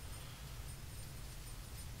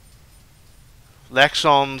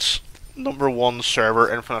 Lexon's #1 server,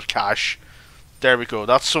 infinite cash. There we go.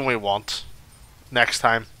 That's what we want next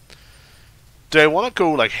time. Do I want to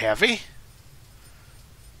go like heavy?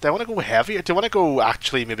 Do I want to go heavy? Or do I want to go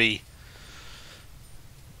actually maybe...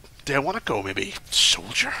 Do I want to go maybe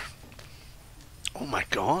soldier? Oh my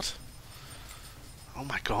god. Oh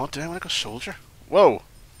my god, do I want to go soldier? Whoa.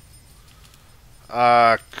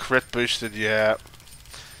 Crit boosted, yeah.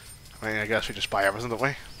 I mean, I guess we just buy everything, don't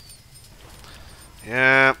we?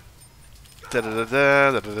 Yeah. Da da da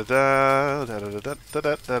da da da da da da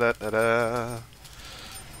da da da da.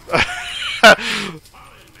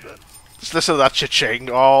 Just listen to that cha-ching,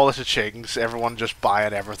 all the cha-chings, everyone just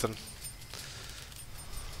buying everything.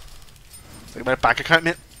 Look at my bank account,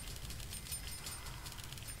 mate.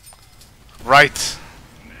 Right.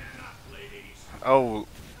 Oh.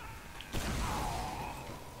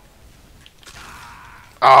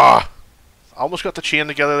 Ah. Almost got the chain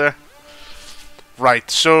together there.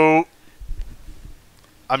 Right, so...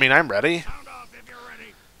 I mean, I'm ready.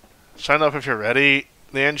 Sound off if you're ready.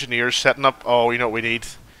 The engineer's setting up. Oh, you know what we need?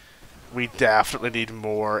 We definitely need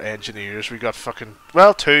more engineers. We got fucking...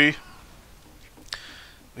 Well, 2.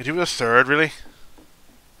 We do with a 3rd, really.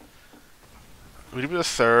 We do with a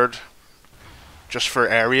 3rd. Just for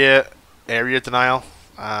area denial.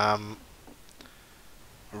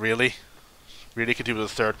 Really could do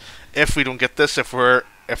with a 3rd. If we don't get this, if we're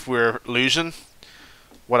losing,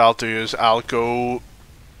 what I'll do is I'll go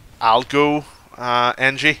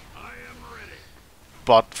NG.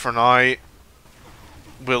 But for now,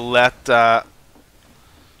 we'll let the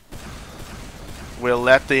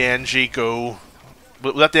NG go.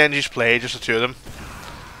 We'll let the NGs play, just the 2 of them.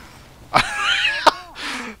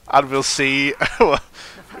 And we'll see.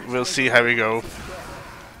 We'll see how we go.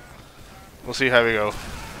 We'll see how we go.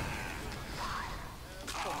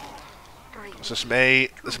 So this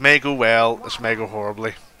may go well. This may go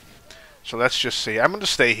horribly. So let's just see. I'm going to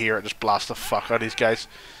stay here and just blast the fuck out of these guys.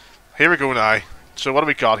 Here we go now. So what do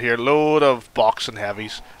we got here? Load of boxing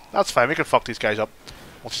heavies. That's fine. We can fuck these guys up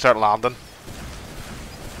once we start landing.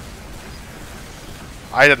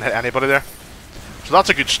 I didn't hit anybody there. So that's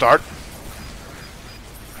a good start.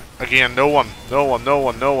 Again, no one.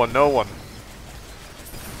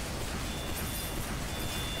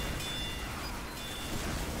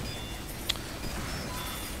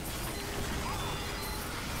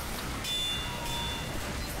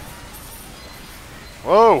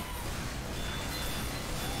 Whoa!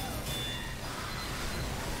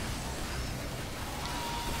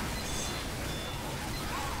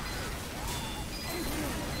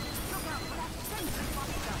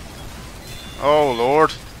 Oh,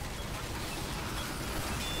 Lord.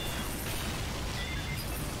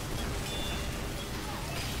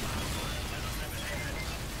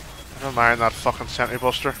 Never mind that fucking sentry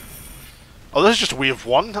buster. Oh, this is just wave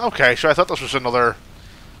 1? Okay, so I thought this was another...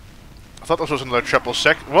 I thought this was another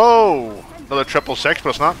 666. Whoa! Another 666, but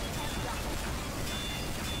it's not.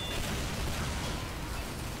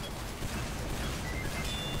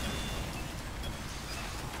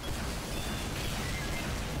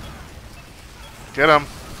 Get him.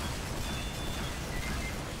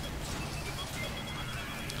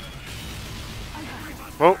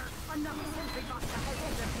 Whoa.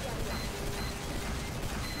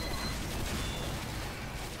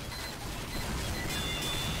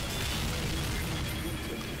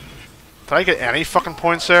 Did I get any fucking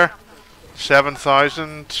points there?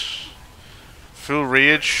 7,000. Full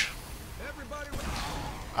rage.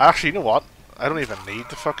 Actually, you know what? I don't even need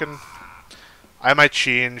the fucking... I might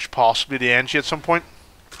change possibly the NG at some point.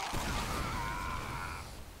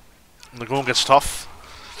 And the going gets tough.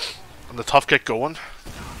 And the tough get going.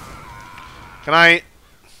 Can I...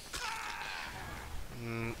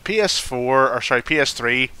 PS4, or sorry,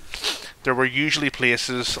 PS3, there were usually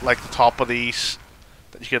places like the top of these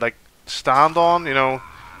that you could like stand on, you know,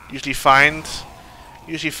 usually find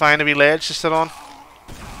a wee ledge to sit on.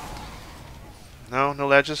 No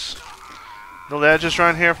ledges. No ledges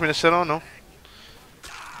around here for me to sit on, no.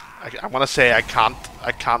 I want to say I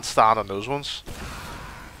can't stand on those ones.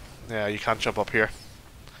 Yeah, you can't jump up here.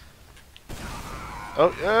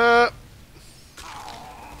 Oh, yeah.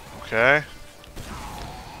 Okay.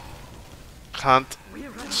 Can't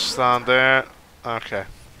stand there. Okay.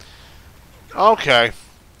 Okay.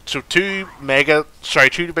 So two big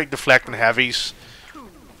deflecting heavies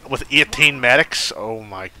with 18 medics. Oh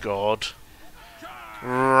my god.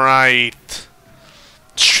 Right.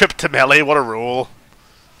 Strip to melee, what a rule.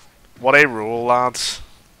 What a rule, lads.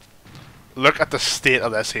 Look at the state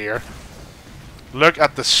of this here. Look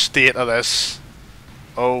at the state of this.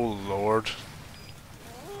 Oh lord.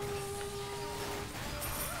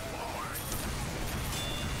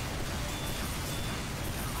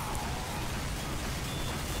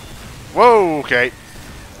 Whoa, okay.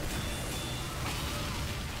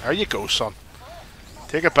 There you go, son.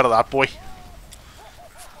 Take a bit of that, boy.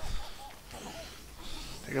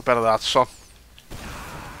 Take a bit of that, son.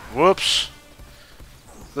 Whoops.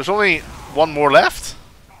 There's only one more left.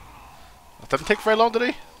 That didn't take very long, did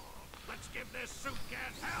he? Let's give this suit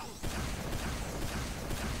gas hell.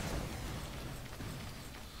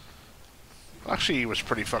 Actually, it was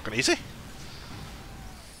pretty fucking easy.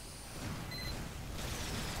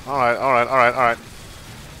 Alright, alright, alright, alright.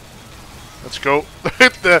 Let's go.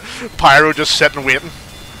 The pyro just sitting waiting.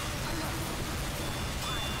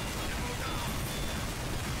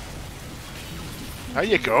 There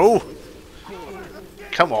you go.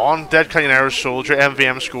 Come on, Dead Canyon Soldier,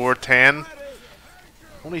 MvM score 10.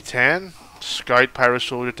 Only 10. Scout, Pyro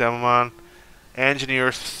Soldier, Demo Man.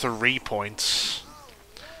 Engineer 3 points.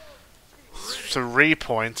 3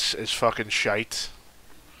 points is fucking shite.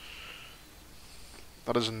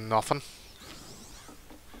 That is nothing.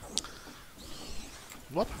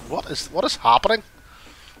 What is happening?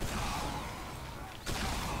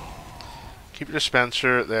 Keep your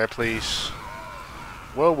dispenser there, please.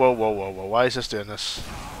 Whoa, whoa, whoa, whoa, whoa. Why is this doing this?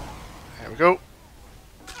 There we go.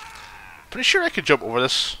 Pretty sure I could jump over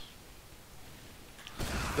this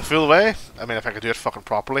the full way. I mean, if I could do it fucking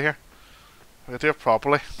properly here. If I could do it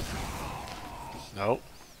properly. No.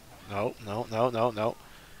 No, no, no, no, no.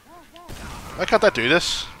 Why can't I do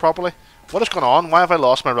this properly? What is going on? Why have I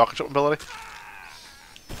lost my rocket jumping ability?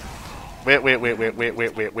 Wait, wait, wait, wait, wait,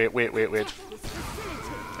 wait, wait, wait, wait, wait, wait.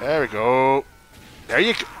 There we go. There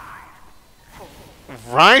you go.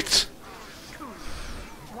 Right?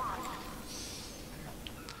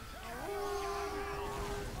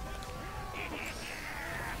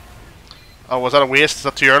 Oh, was that a waste? Is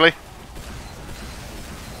that too early?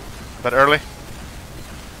 A bit early?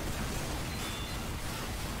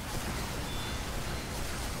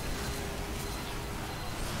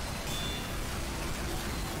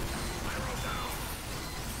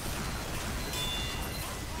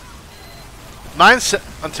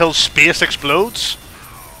 Until space explodes?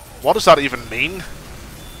 What does that even mean?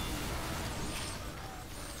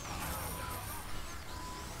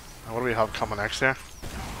 What do we have coming next here?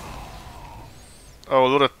 Oh, a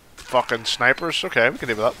load of fucking snipers. Okay, we can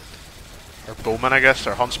deal with that. Or bowmen, I guess.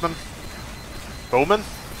 Or huntsmen. Bowmen?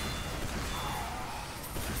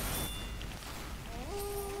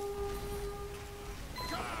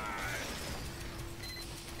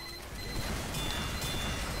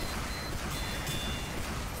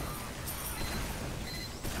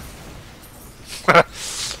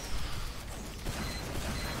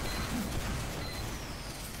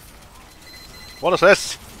 What is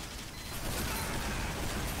this?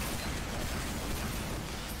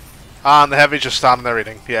 Ah, and the heavy's just standing there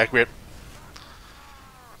eating. Yeah, great.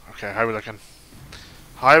 Okay, how are we looking?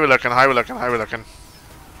 How are we looking? How are we looking? How are we looking?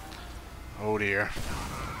 Oh dear.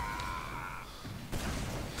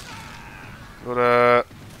 Go to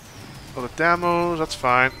demos, that's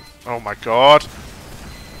fine. Oh my god.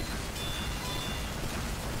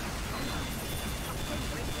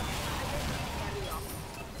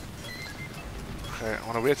 Okay, I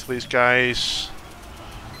want to wait till these guys.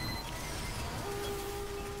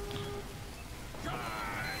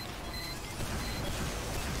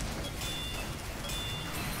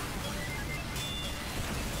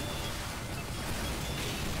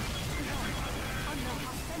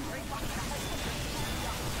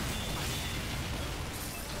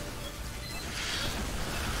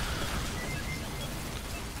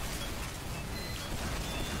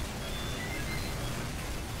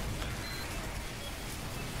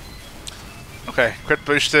 Okay, crit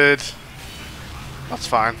boosted. That's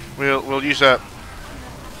fine. We'll use that.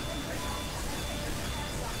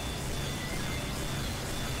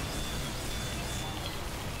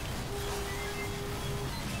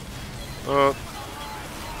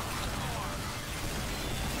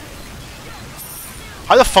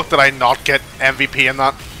 How the fuck did I not get MVP in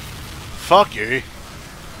that? Fuck you.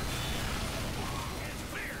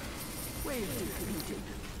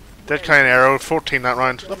 Dead kind arrow, 14 that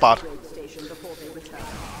round. Not bad.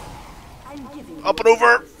 Up and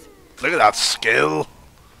over! Look at that skill!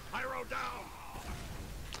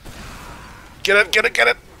 Get it, get it, get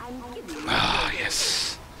it! Ah,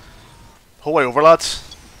 yes. Whole way over,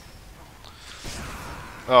 lads.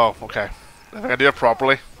 Oh, okay. If I can do it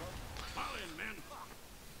properly.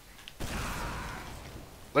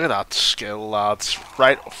 Look at that skill, lads.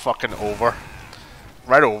 Right fucking over.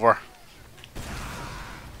 Right over.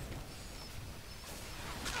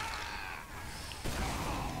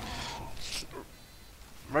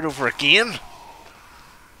 Right over again.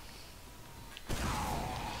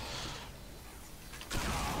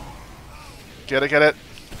 Get it, get it.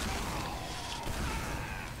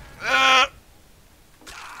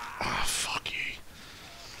 Fuck you.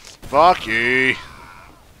 Fuck you.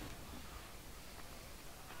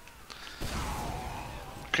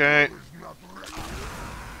 Okay.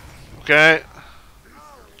 Okay.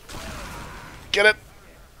 Get it.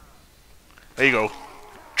 There you go.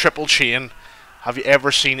 Triple chain. Have you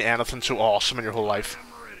ever seen anything so awesome in your whole life?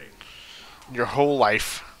 In your whole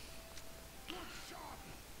life.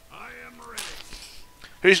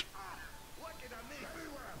 Who's...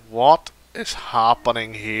 What is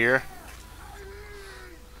happening here?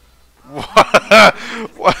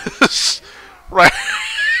 What is... Right.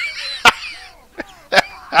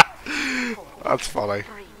 That's funny.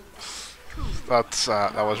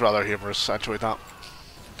 That was rather humorous. I enjoyed that.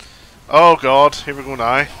 Oh god, here we go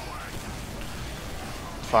now.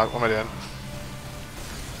 Fuck, what am I doing?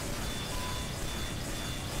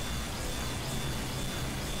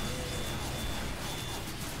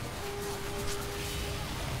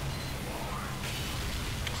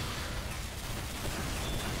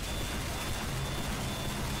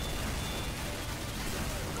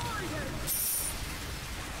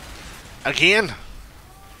 Again?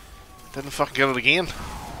 Didn't fucking get it again.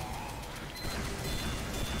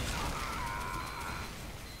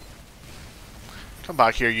 Come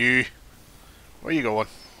back here, you. Where are you going?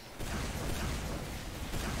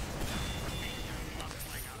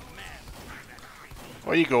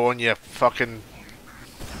 Where are you going, you fucking...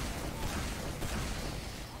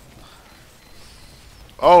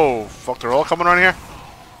 Oh, fuck, they're all coming around here?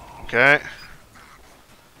 Okay.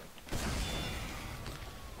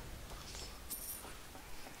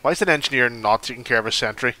 Why is an engineer not taking care of a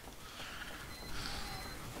sentry?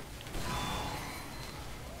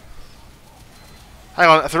 Hang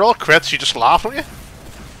on, if they're all crits, you just laugh, don't you?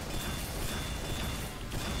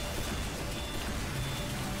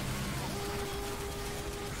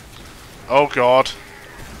 Oh god.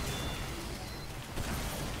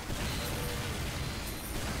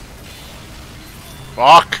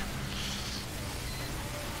 Fuck!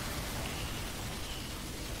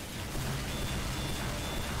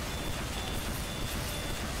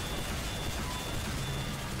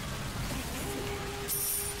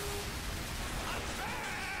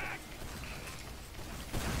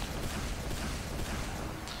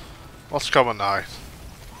 What's coming now?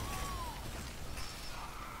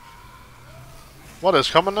 What is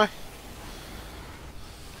coming now?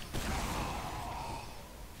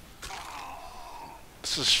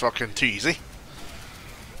 This is fucking too easy.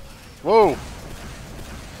 Whoa!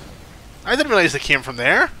 I didn't realize they came from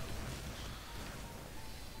there.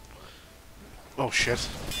 Oh shit.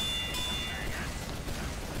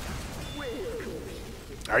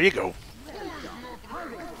 There you go.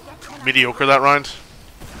 Mediocre that round.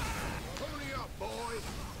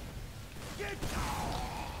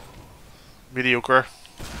 Mediocre.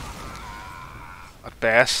 At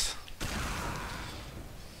best.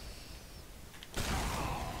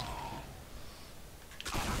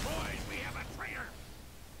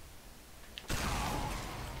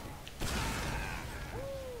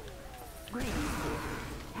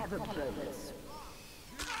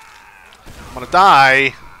 I'm gonna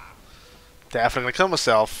die. Definitely gonna kill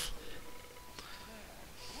myself.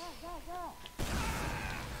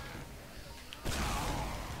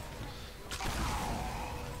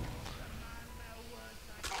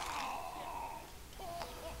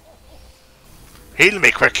 Heal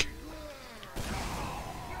me quick.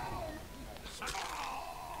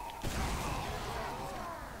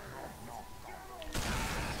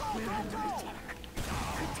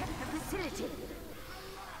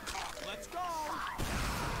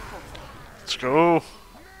 Let's go.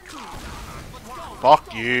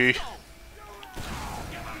 Fuck you.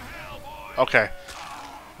 Okay.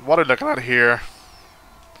 What are we looking at here?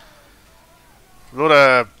 Load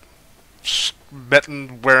of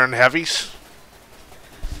mitten wearing heavies.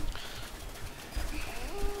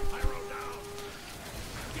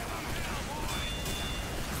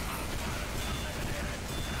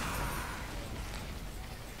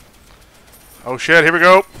 Oh shit, here we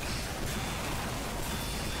go.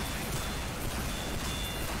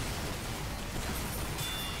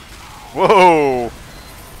 Whoa.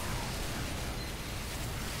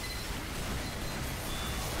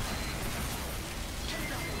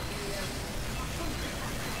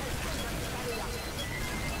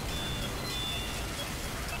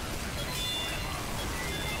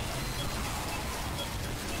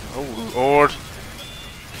 Oh Lord.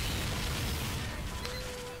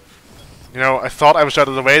 You know, I thought I was out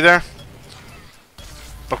of the way there,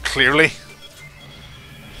 but clearly.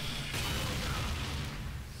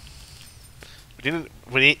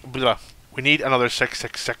 We need We need another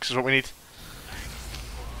 666 is what we need.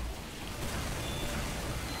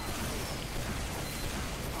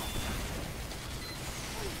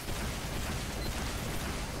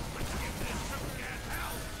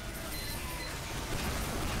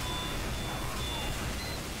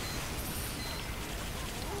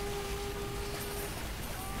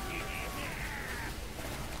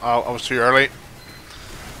 Oh, I was too early.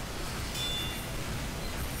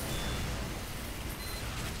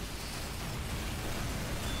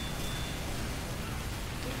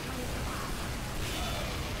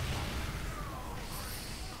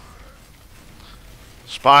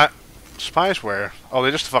 Spies where? Oh,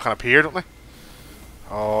 they just fucking appear, don't they?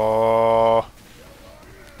 Oh,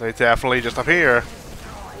 they definitely just appear.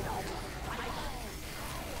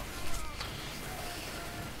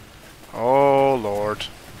 Oh, Lord.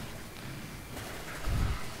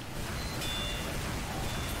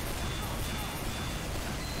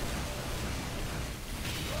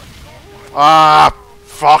 Ah,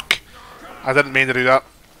 fuck. I didn't mean to do that.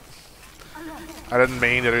 I didn't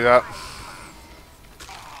mean to do that.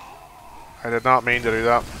 I did not mean to do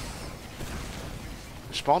that.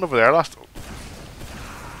 They spawned over there last... Are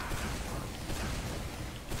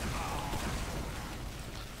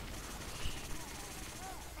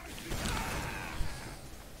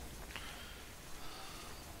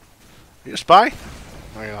you a spy?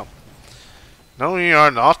 No, you're not. No, you are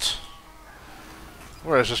not.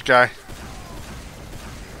 Where is this guy?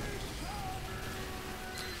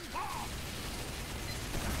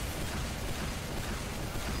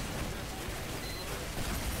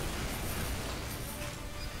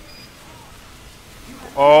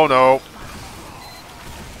 Oh no.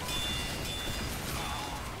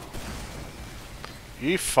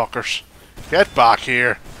 You fuckers. Get back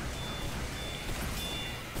here.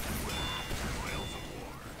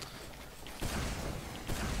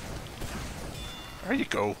 There you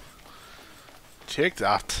go. Take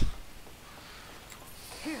that.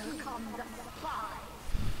 Here come the spy.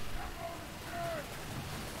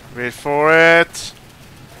 Wait for it.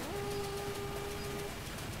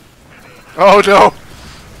 Oh no.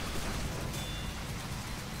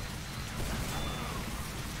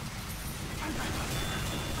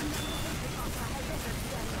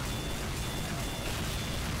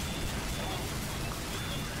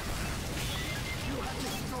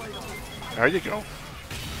 There you go.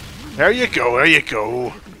 There you go, there you go.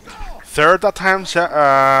 Third that time,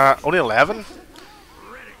 only 11?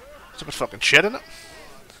 It's a bit fucking shit, isn't it?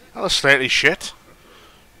 That was slightly shit.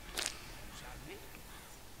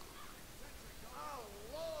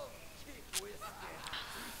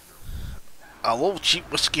 I love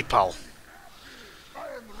cheap whiskey, pal.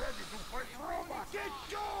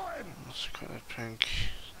 That's kind of pink.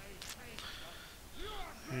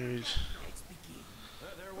 Need...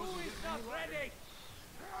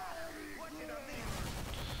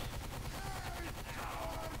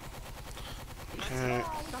 Okay.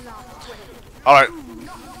 Alright.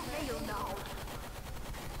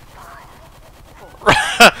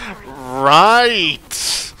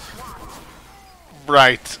 Right.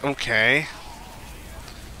 Right, okay.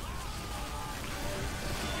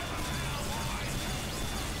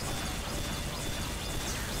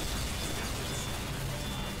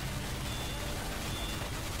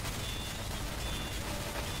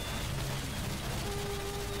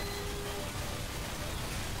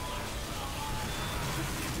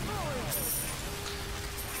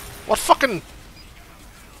 What fucking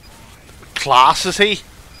class is he?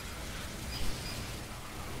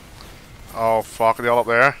 Oh fuck, are they all up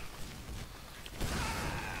there?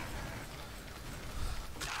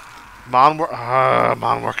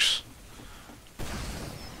 Manworks.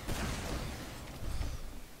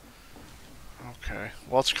 Okay,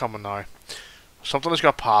 what's coming now? Something has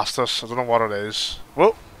got past us, I don't know what it is.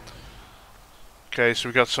 Whoa! Okay, so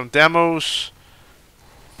we got some demos.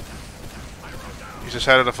 He's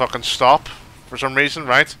decided to fucking stop for some reason,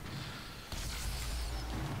 right?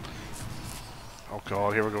 Oh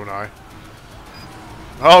god, here we go now.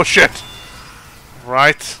 Oh shit!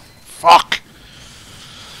 Right. Fuck!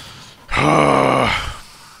 I'm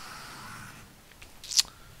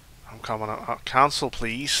coming out. Cancel,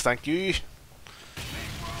 please. Thank you.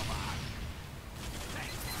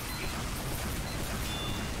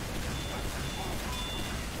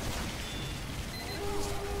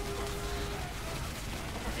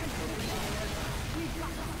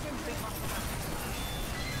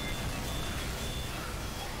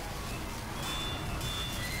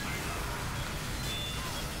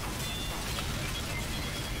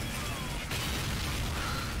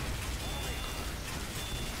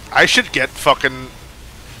 I should get fucking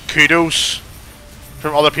kudos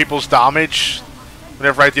from other people's damage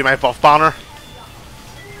whenever I do my buff banner.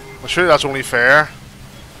 I'm sure that's only fair.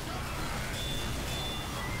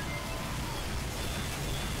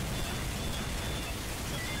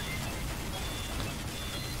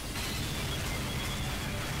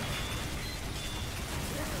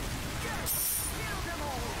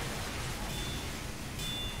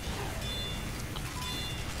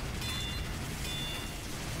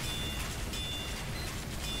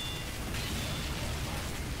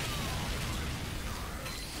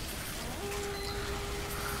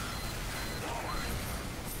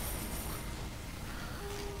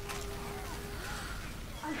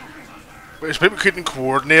 But people couldn't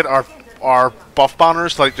coordinate our buff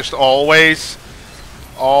banners, like just always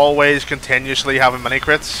continuously having mini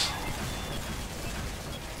crits.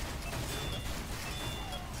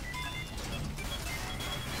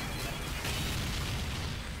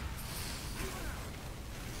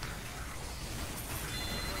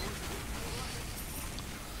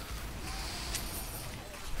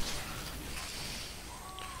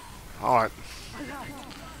 Alright.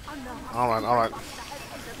 Alright, alright.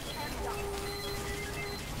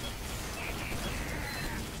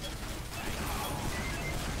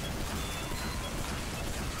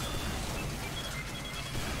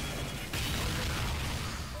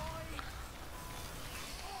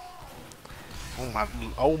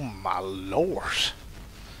 Oh my lord.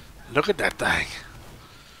 Look at that thing.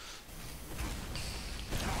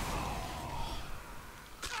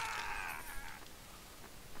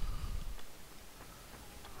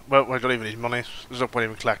 Well, we don't even need money. There's no point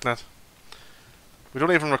even collecting it. We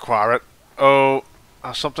don't even require it. Oh,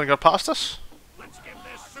 has something got past us?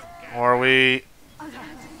 Or are we...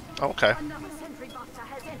 Okay.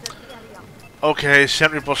 Okay,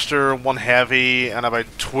 Sentry Buster, 1 heavy, and about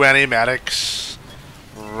 20 medics.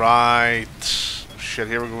 Right. Shit,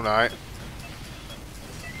 here we go now.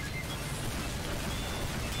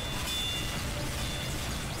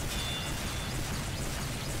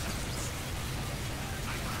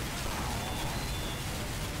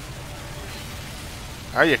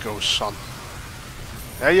 There you go, son.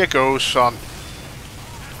 There you go, son.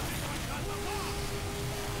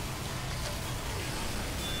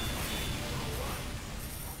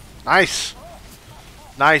 Nice.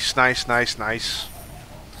 Nice, nice, nice, nice.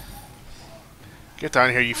 Get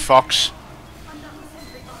down here, you fucks.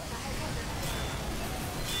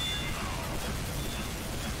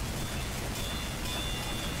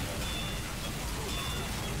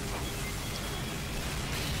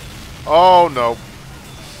 Oh no.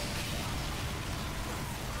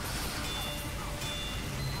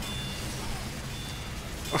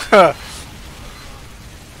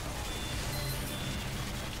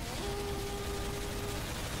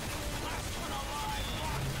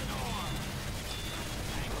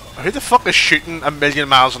 Who the fuck is shooting 1,000,000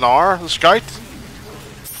 miles an hour? The scout?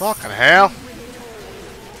 Fucking hell.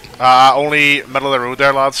 Only middle of the road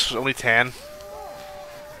there, lads. Only 10.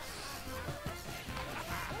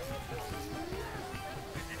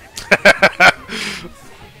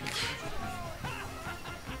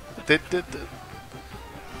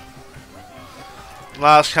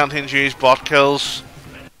 Last canteen use bot kills.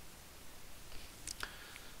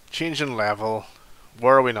 Changing level.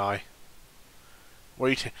 Where are we now?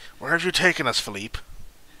 Where have you taken us, Philippe?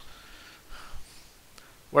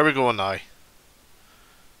 Where are we going now?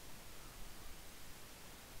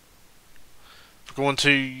 We're going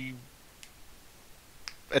to...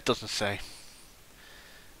 It doesn't say.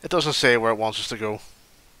 It doesn't say where it wants us to go.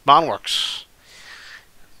 Manworks.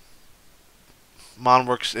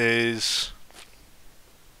 Manworks is...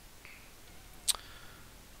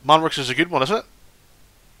 Manworks is a good one, isn't it?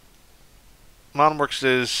 Manworks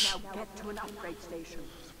is...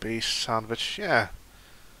 Base sandwich, yeah.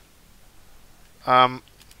 I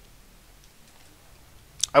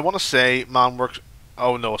want to say Manworks...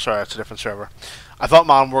 Oh no, sorry, that's a different server. I thought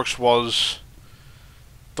Manworks was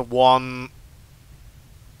the one...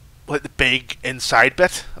 like the big inside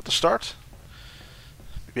bit at the start.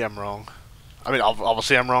 Maybe I'm wrong. I mean,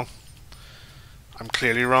 obviously I'm wrong. I'm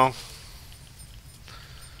clearly wrong.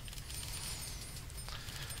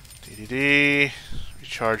 DDD.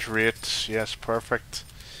 Recharge rate. Yes, perfect.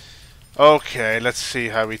 Okay, let's see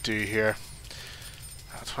how we do here.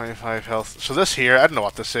 25 health. So this here, I don't know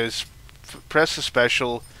what this is. Press the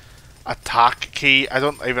special attack key. I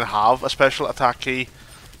don't even have a special attack key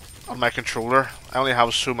on my controller. I only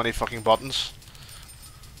have so many fucking buttons.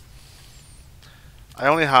 I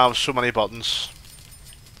only have so many buttons.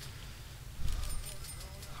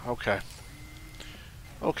 Okay.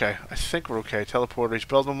 Okay, I think we're okay. Teleporter, he's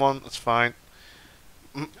building one, that's fine.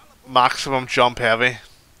 Maximum jump heavy.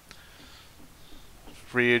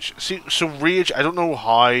 Rage. See, so rage, I don't know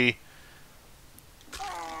how.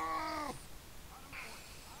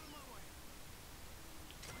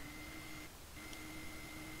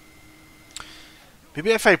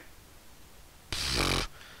 Maybe if I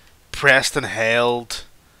pressed and held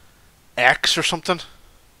X or something.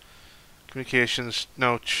 Communications,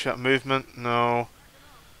 no. Chat movement, no.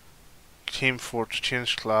 Team Fortress,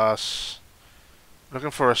 change class.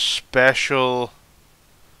 Looking for a special.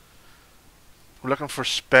 We're looking for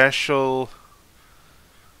special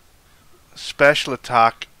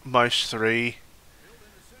attack, mouse 3.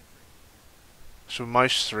 So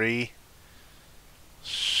mouse 3.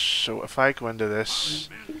 So if I go into this,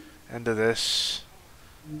 and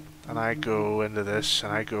I go into this,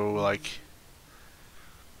 and I go like,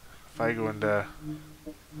 if I go into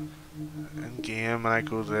in game and I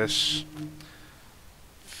go this,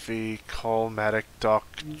 V call medic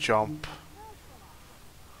duck jump,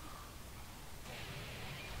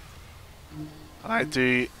 and I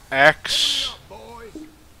do X,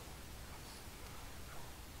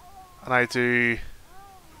 and I do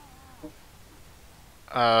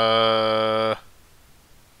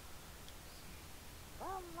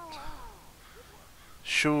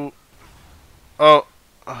show. Oh,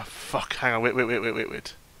 fuck! Hang on. Wait. Wait,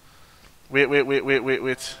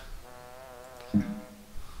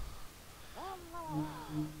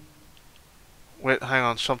 hang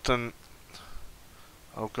on. Something.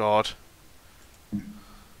 Oh god.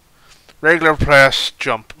 Regular press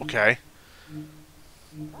jump. Okay.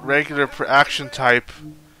 Regular action type.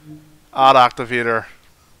 Add activator.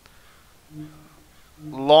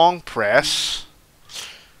 Long press.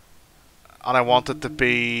 And I want it to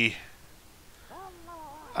be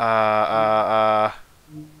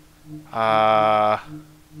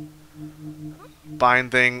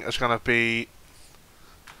binding is gonna be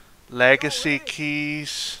legacy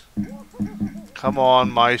keys. Come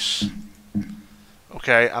on, mouse.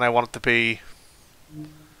 Okay, and I want it to be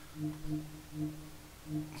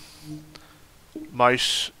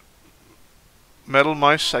mouse, middle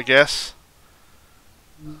mouse, I guess.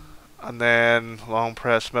 And then long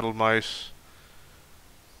press, middle mouse.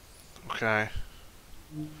 Okay.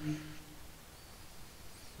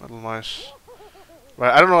 Middle mouse.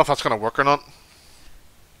 Right, I don't know if that's gonna work or not.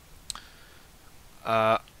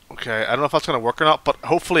 Okay, I don't know if that's gonna work or not, but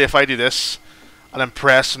hopefully if I do this and then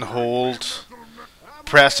press and hold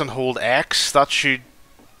X, that should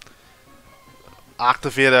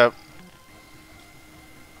activate a.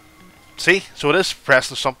 See? So it is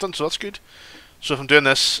pressing something, so that's good. So if I'm doing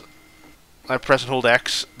this, I press and hold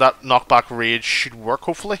X, that knockback rage should work,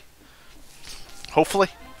 hopefully. Hopefully.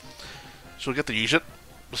 So we'll get to use it.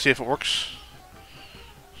 Let's see if it works.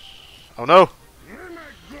 Oh no!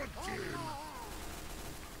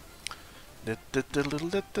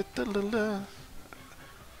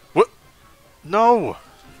 What? No!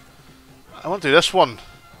 I want to do this one.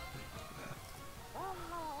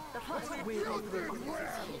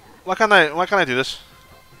 Why can't I do this?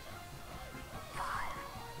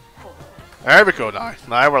 There we go now.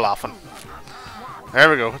 Now we're laughing. There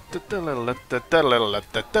we go.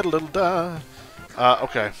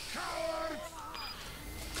 Okay.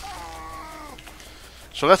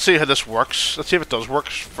 So let's see how this works. Let's see if it does work,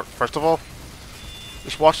 first of all.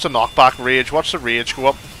 Just watch the knockback rage. Watch the rage go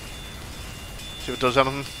up. See if it does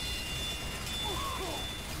anything.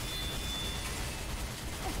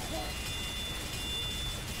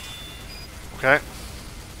 Okay.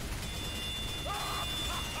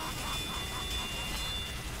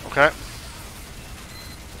 Okay.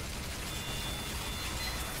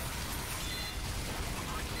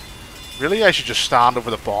 Really? I should just stand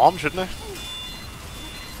over the bomb, shouldn't I?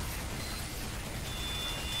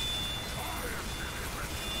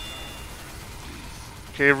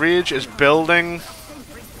 Okay, rage is building.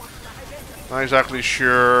 Not exactly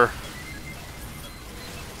sure.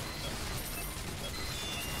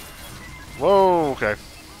 Whoa, okay.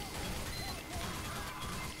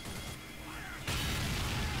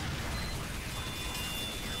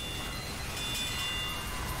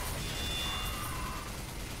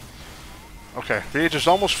 Okay, rage is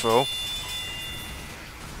almost full.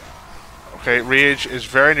 Okay, rage is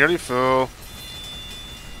very nearly full.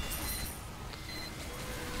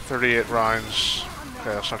 38 rounds.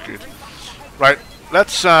 Okay, that's not good. Right,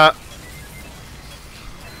 let's oh,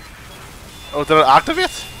 did it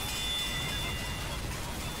activate?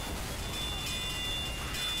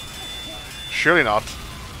 Surely not.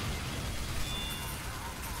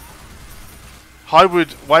 Why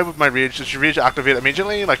would my rage, does your rage activate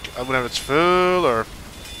immediately? Like, whenever it's full, or?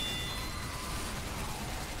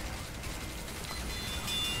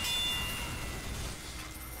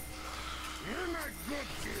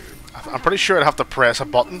 I'm pretty sure I'd have to press a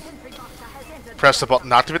button. Press the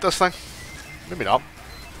button to activate this thing. Maybe not.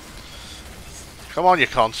 Come on, you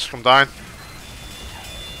cunts. Come down.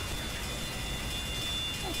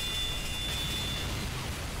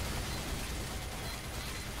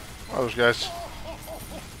 What are those guys?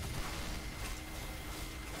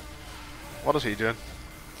 What is he doing?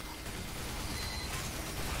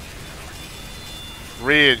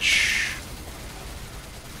 Rage.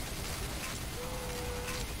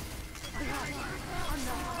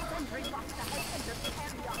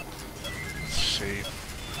 Let's see.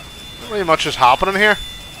 Not really much is happening here.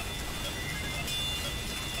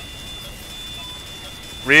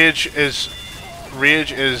 Rage is.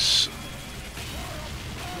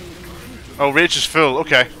 Oh, rage is full.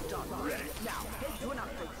 Okay.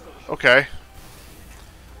 Okay.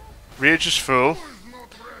 Rage is full.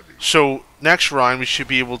 So next round we should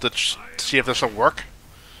be able to see if this will work.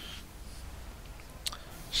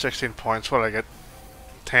 16 points. What did I get?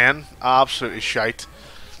 10. Absolutely shite.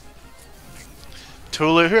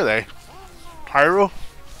 Tulu, who are they? Pyro.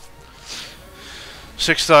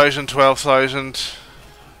 6,000, 12,000.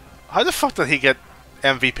 How the fuck did he get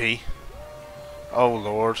MVP? Oh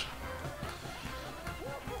lord.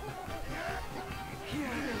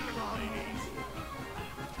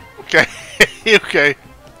 Okay. Okay.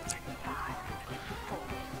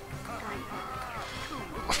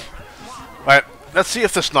 Right, let's see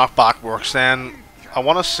if this knockback works then. I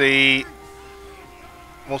want to see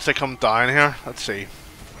once they come down here. Let's see.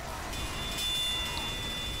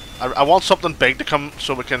 I want something big to come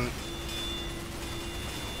so I can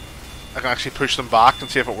actually push them back and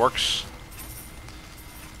see if it works.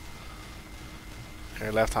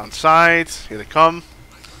 Okay, left hand side. Here they come.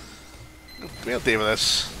 We'll deal with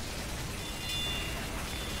this.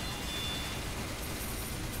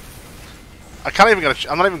 I can't even get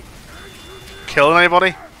I'm not even killing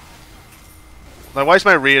anybody. Now, why is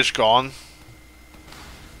my rage gone?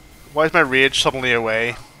 Why is my rage suddenly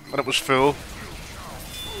away when it was full?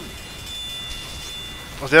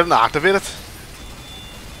 Was it didn't activate it?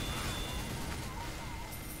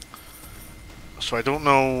 So I don't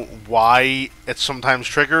know why it sometimes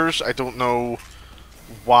triggers. I don't know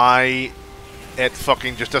why it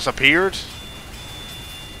fucking just disappeared.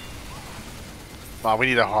 Wow, we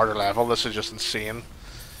need a harder level. This is just insane.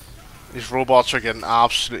 These robots are getting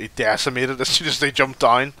absolutely decimated as soon as they jump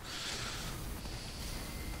down.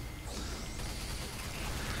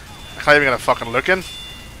 I can't even get a fucking look in.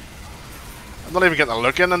 I'm not even getting a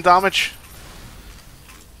look in damage.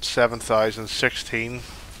 7,016.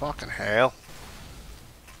 Fucking hell.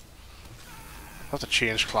 I have to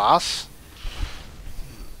change class.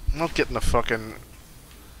 I'm not getting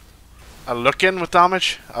a look in with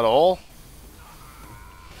damage at all.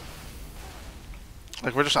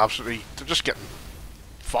 Like, we're just absolutely... They're just getting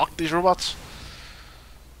fucked, these robots.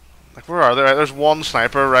 Like, where are they? Right, there's one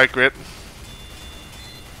sniper. Right, great.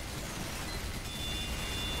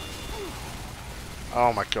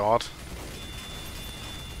 Oh my god.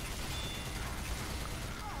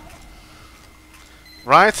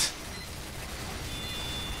 Right.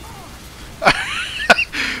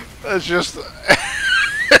 It's just...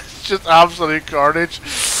 it's just absolute carnage.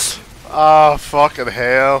 Oh, fucking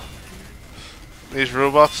hell. These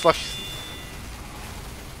robots, like...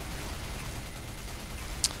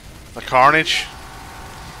 The carnage.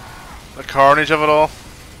 The carnage of it all.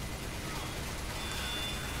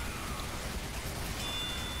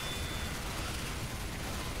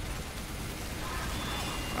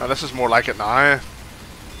 Oh, this is more like it now.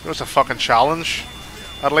 Give us a fucking challenge,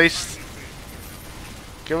 at least.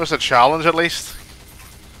 Give us a challenge, at least.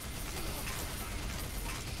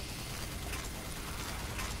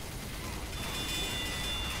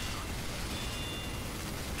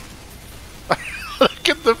 Look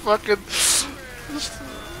at the fucking...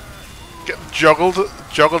 getting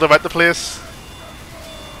juggled about the place.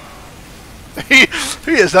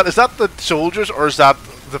 Who is that? Is that the soldiers or is that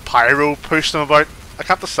the pyro pushing them about? I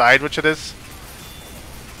can't decide which it is.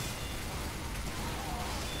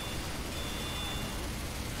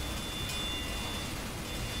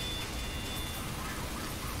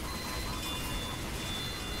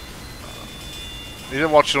 You need to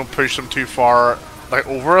watch them push them too far, like,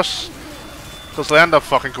 over us. Because they end up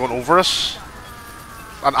fucking going over us.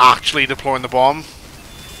 And actually deploying the bomb.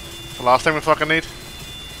 The last thing we fucking need.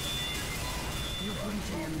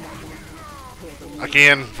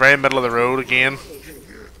 Again, very middle of the road again.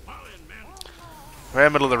 Very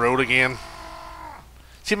middle of the road again.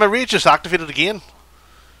 See, my rage is activated again.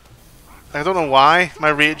 I don't know why my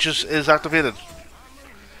rage is activated.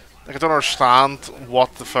 Like, I don't understand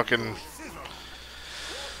what the fucking...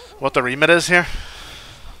 what the remit is here.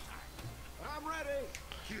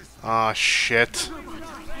 Ah, shit.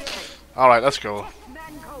 Alright, let's go.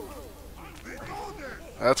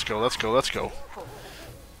 Let's go, let's go, let's go.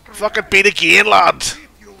 Fucking beat again, lad!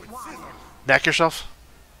 Neck yourself.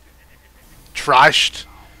 Trashed.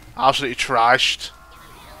 Absolutely trashed.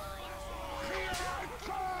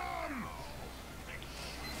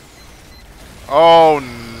 Oh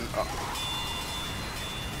no.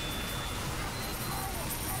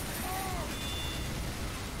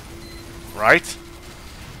 Right.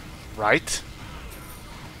 Right.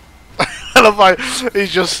 I love how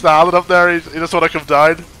he's just standing up there, he just want to come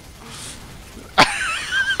down.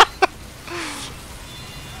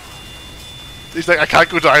 He's like, I can't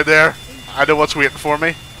go down there. I know what's waiting for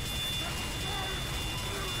me.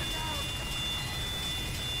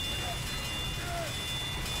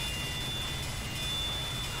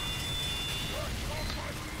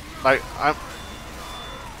 Like,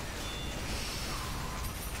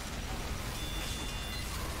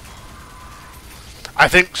 I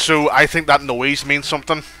think so. I think that noise means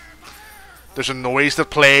something. There's a noise that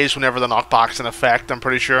plays whenever the knockback's in effect, I'm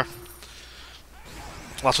pretty sure.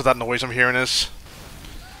 That's what that noise I'm hearing is.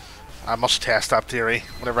 I must test that theory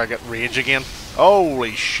whenever I get rage again.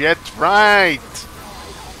 Holy shit, right!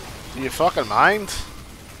 Do you fucking mind?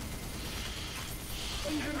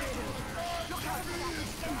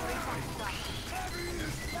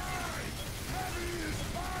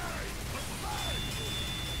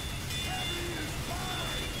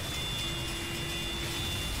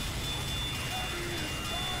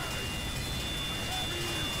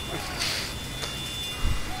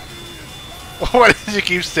 Why did you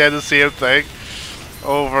keep saying the same thing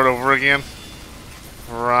over and over again?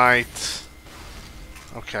 Right.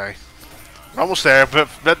 Okay. We're almost there.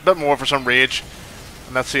 Bit more for some rage.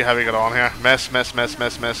 And let's see how we get on here. Miss, miss, miss,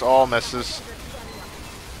 miss, miss. All misses.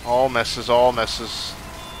 All misses, all misses.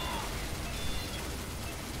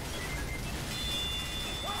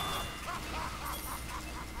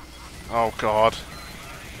 Oh god.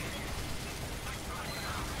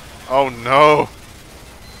 Oh no.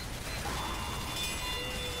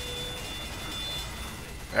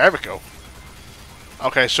 There we go.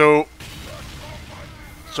 Okay, so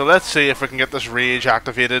let's see if we can get this rage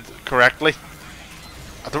activated correctly.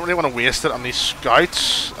 I don't really want to waste it on these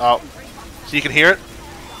scouts. Oh, so you can hear it.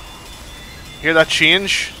 Hear that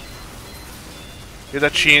change? Hear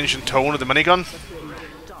that change in tone of the minigun?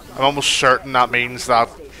 I'm almost certain that means that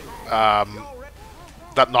that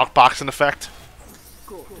knockback's in effect.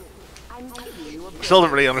 Still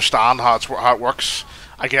don't really understand how it works.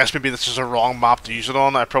 I guess maybe this is a wrong map to use it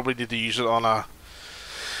on. I probably need to use it on a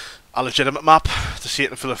legitimate map to see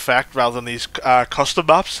it in full effect rather than these custom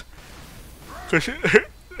maps.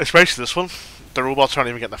 Especially this one. The robots aren't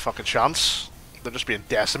even getting a fucking chance. They're just being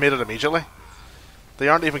decimated immediately. They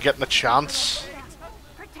aren't even getting a chance.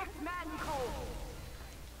 Protect Manco.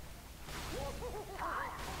 5,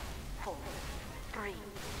 4, 3,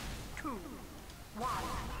 2, 1.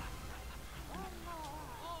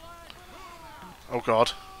 Oh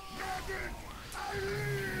god.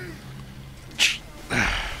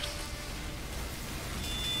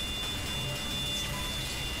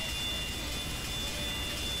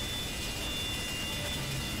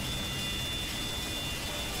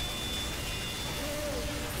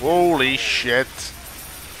 Holy shit.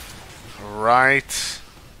 Right.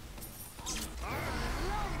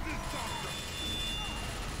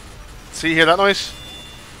 See, hear that noise?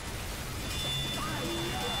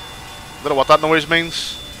 Don't know what that noise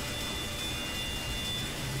means.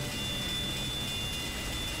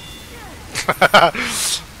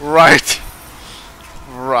 Right.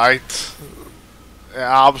 Right.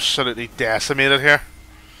 Absolutely decimated here.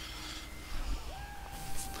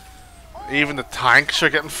 Even the tanks are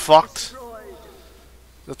getting fucked.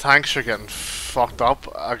 The tanks are getting fucked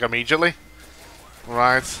up like immediately.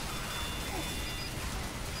 Right.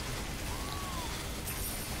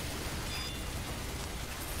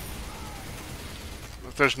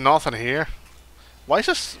 There's nothing here. Why is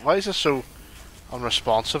this so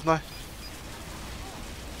unresponsive now?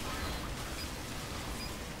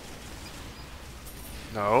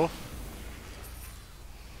 No.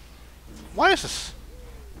 Why is this?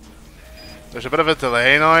 There's a bit of a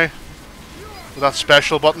delay now with that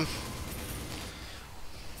special button,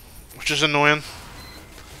 which is annoying.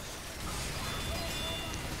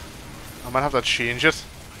 I might have to change it.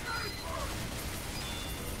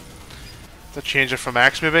 To change it from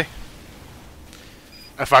X maybe.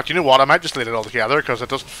 In fact, you know what? I might just delete it altogether because it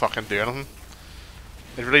doesn't fucking do anything.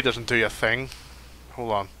 It really doesn't do a thing.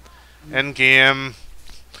 Hold on. In game,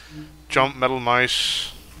 jump, middle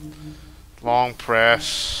mouse, long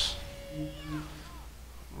press,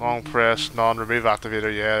 Long press, non-remove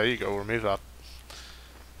activator. Yeah, there you go. Remove that.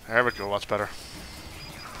 There we go. That's better.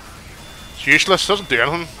 It's useless. Doesn't do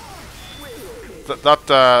anything.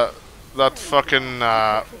 That fucking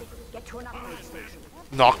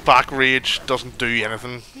knockback rage doesn't do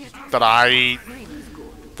anything that I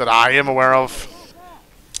am aware of.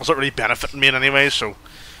 It's not really benefiting me in any way, so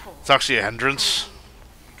it's actually a hindrance.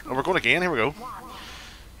 Oh, we're going again. Here we go.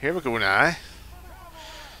 Here we go now.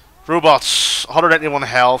 Robots, 181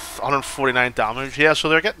 health, 149 damage. Yeah, so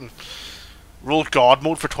they're getting roll god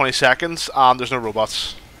mode for 20 seconds, and there's no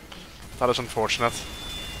robots. That is unfortunate.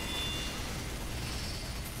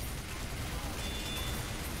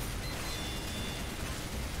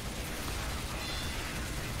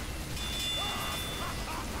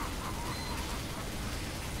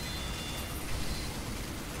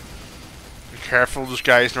 Be careful, those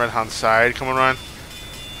guys on the right hand side coming around.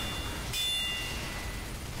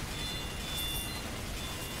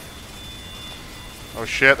 Oh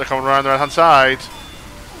shit, they're coming around the right hand side.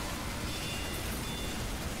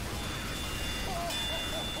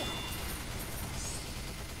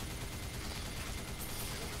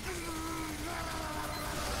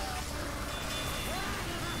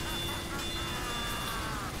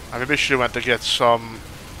 I maybe should have went to get some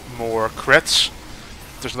more crits.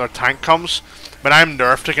 If there's another tank comes. But I'm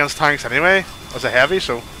nerfed against tanks anyway, as a heavy,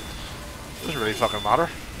 so it doesn't really fucking matter.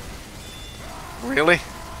 Really?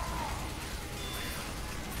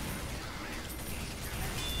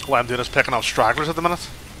 What I'm doing is picking up stragglers at the minute.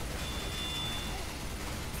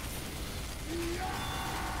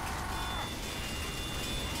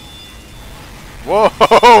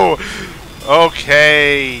 Whoa!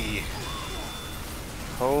 Okay.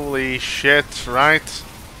 Holy shit, right.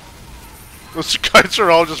 Those scouts are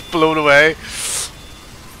all just blown away.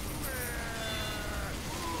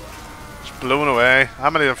 Just blown away. How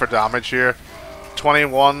many of them for damage here?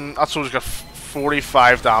 21. That's what's got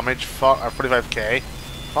 45 damage. Or 45k.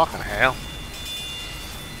 Fucking hell.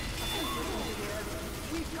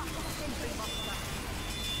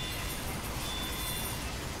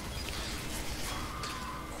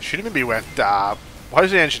 Shouldn't even be went.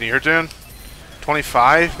 How's the engineer doing?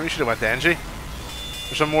 25? Maybe should have went to Engie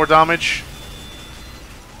for some more damage.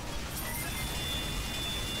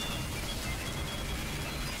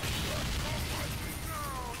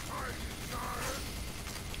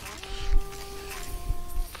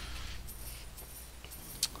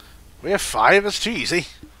 Wave 5 is too easy.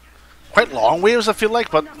 Quite long waves, I feel like,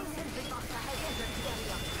 but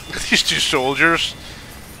these two soldiers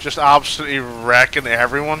just absolutely wrecking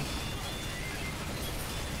everyone.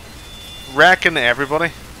 Wrecking everybody.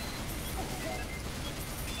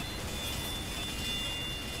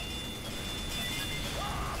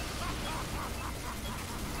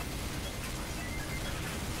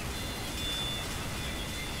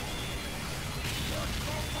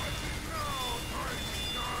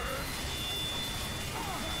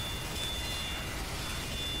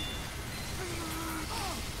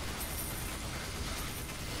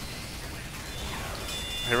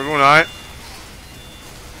 Here we go now.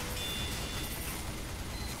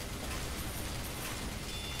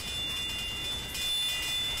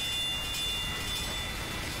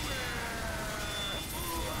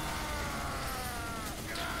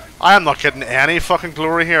 I am not getting any fucking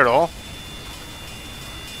glory here at all.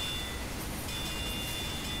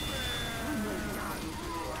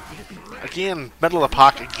 Again, middle of the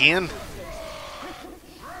pack again.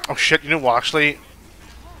 Oh shit, you know what actually?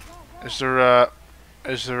 Is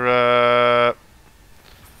there a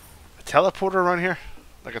teleporter around here?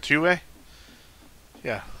 Like a two-way?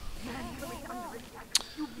 Yeah.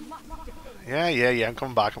 Yeah, I'm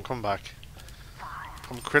coming back, I'm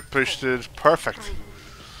crit boosted. Perfect.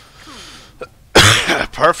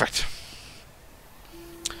 Perfect.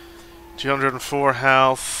 204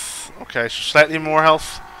 health. Okay, so slightly more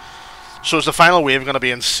health. So is the final wave going to be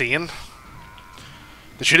insane?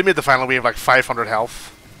 They should have made the final wave like 500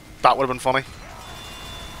 health. That would have been funny.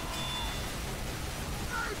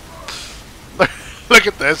 Look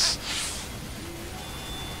at this.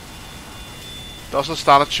 Doesn't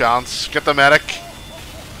stand a chance. Get the medic.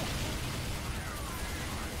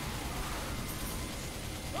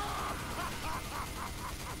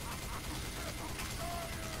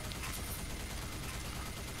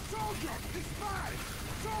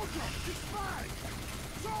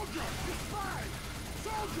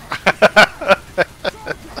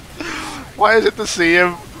 Why is it the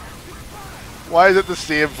same? Why is it the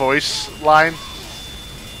same voice line?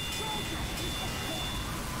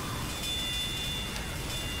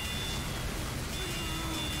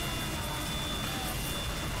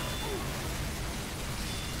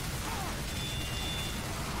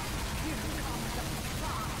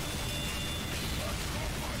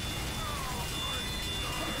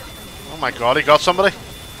 my god, he got somebody.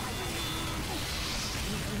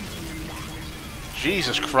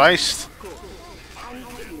 Jesus Christ.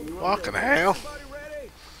 Fucking hell.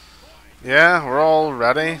 Yeah, we're all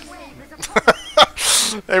ready.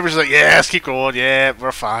 Everyone's like, yes, keep going, yeah,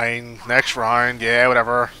 we're fine. Next round, yeah,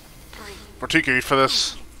 whatever. We're too good for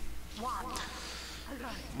this.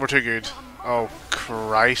 We're too good. Oh,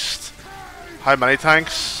 Christ. How many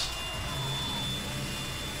tanks?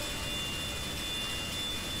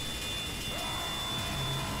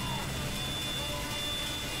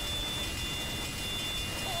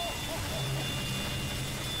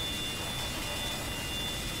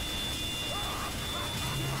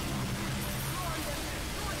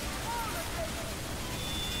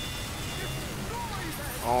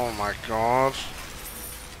 Oh my god.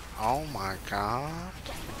 Oh my god.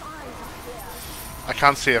 I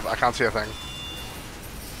can't see it. I can't see a thing.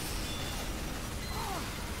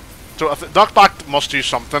 So knockback must do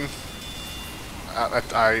something.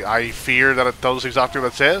 I fear that it does exactly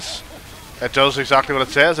what it says. It does exactly what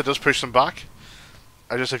it says. It does push them back.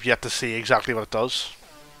 I just have yet to see exactly what it does.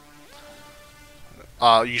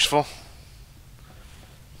 Useful.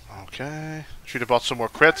 Okay. Should have bought some more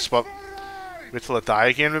crits, but wait till it die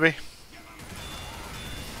again, maybe.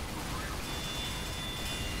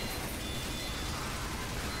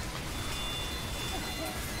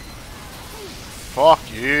 Fuck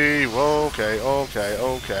you. Okay, okay,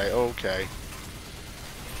 okay, okay.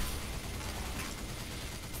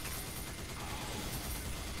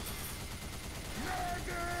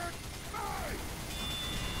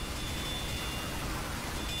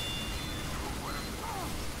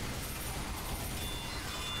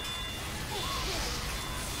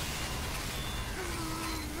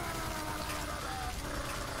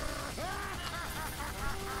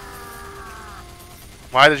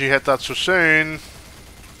 Why did you hit that so soon?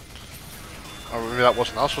 Or maybe that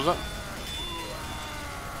wasn't us, was it?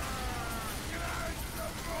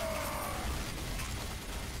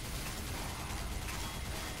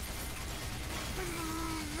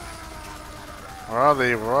 Where are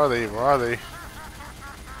they? Where are they? Where are they?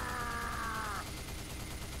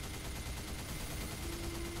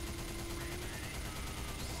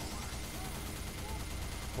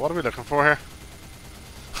 What are we looking for here?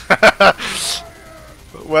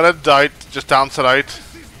 When in doubt, just dance it out.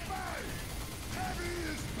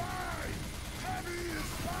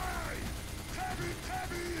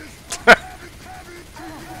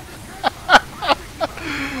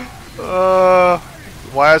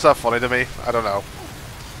 Why is that funny to me? I don't know.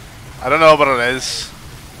 I don't know, but it is.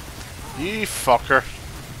 You fucker.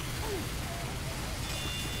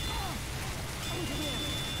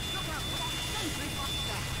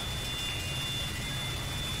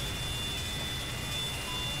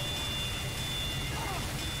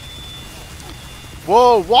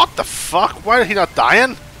 Whoa, what the fuck? Why is he not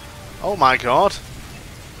dying? Oh my god.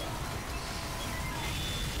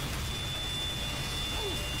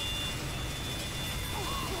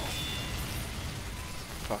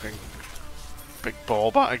 Fucking big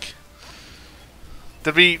ball bag.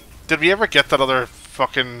 Did we ever get that other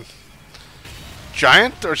fucking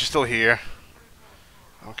giant, or is he still here?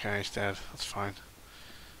 Okay, he's dead. That's fine.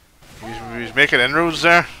 He was making inroads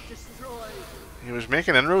there. He was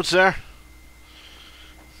making inroads there.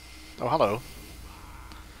 Oh, hello.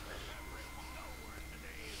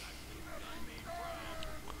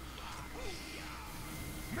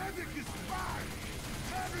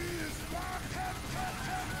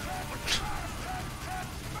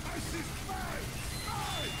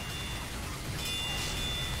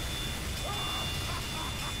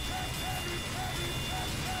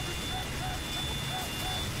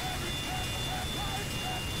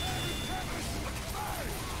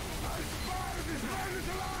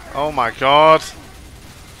 Oh my god.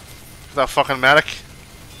 That fucking medic.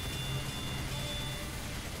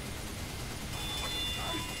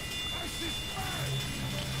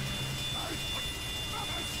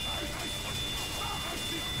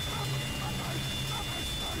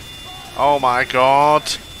 Oh my god.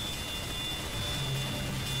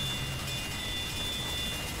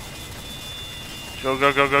 Go,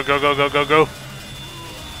 go, go, go, go, go, go, go, go.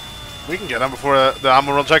 We can get him before the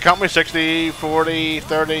ammo runs out, can't we? 60, 40,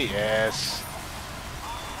 30, yes.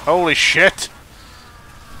 Holy shit.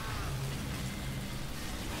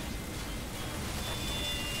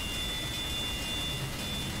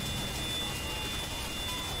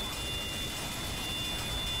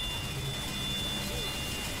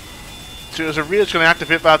 So is a rage going to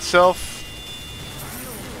activate by itself?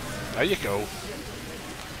 There you go.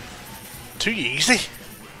 Too easy.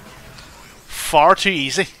 Far too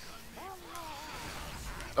easy.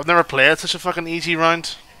 I've never played such a fucking easy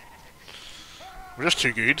round. We're just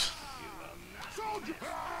too good.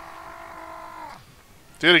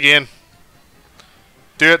 Do it again.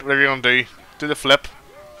 Do it, whatever you're gonna do. Do the flip.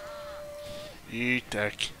 You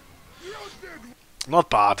dick.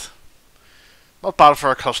 Not bad. Not bad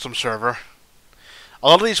for a custom server. A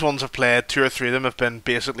lot of these ones I've played, 2 or 3 of them have been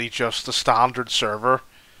basically just the standard server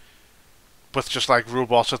with just like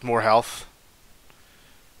robots with more health.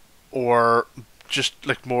 Or just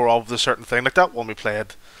like more of the certain thing. Like that one we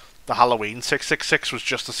played, the Halloween 666 was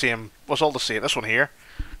just the same, was all the same. This one here,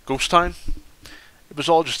 Ghost Town, it was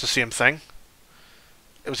all just the same thing.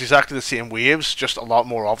 It was exactly the same waves, just a lot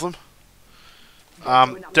more of them.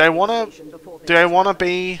 Do I wanna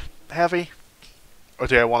be heavy? Or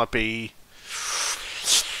do I wanna be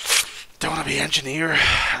engineer?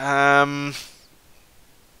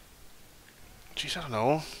 Jeez, I don't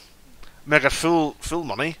know. I mean, I got full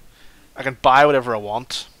money. I can buy whatever I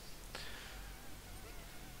want.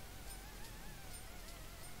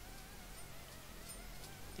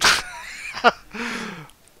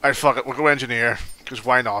 Alright, fuck it. We'll go engineer. Because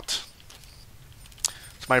why not?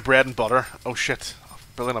 It's my bread and butter. Oh shit.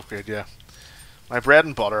 Building upgrade, yeah. My bread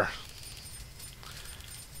and butter.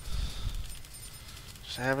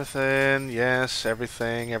 Just everything. Yes,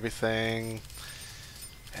 everything. Everything.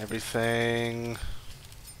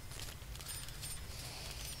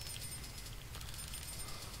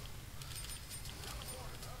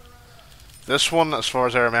 This one, as far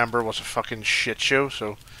as I remember, was a fucking shit show,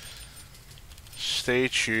 so stay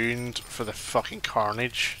tuned for the fucking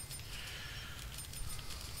carnage.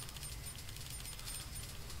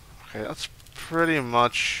 Okay, that's pretty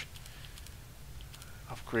much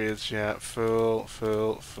upgrades, yeah, full.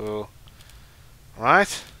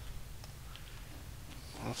 Right.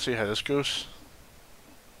 Let's see how this goes.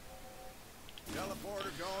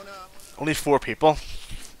 Teleporter going up. Only 4 people.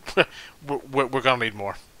 we're gonna need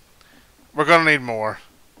more. We're gonna need more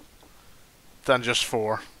than just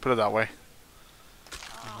 4. Put it that way.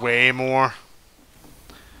 Way more.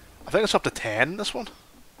 I think it's up to 10 this one.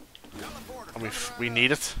 And we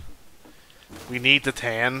need it. We need the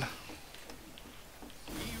 10.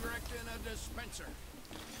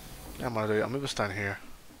 Yeah, I'm gonna do. I'll move this down here.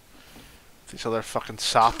 These other fucking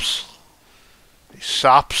saps. These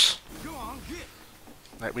saps.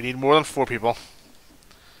 Right, we need more than 4 people.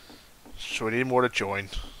 So we need more to join.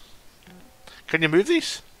 Can you move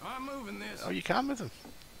these? I'm moving this. Oh, you can move them.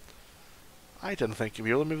 I didn't think you'd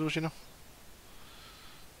be able to move those, you know.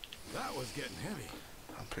 That was getting heavy.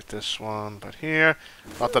 I'll put this one about here.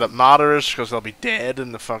 Not that it matters, because they'll be dead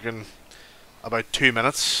in the fucking about 2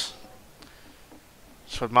 minutes.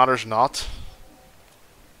 So it matters not.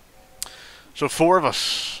 So 4 of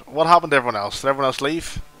us. What happened to everyone else? Did everyone else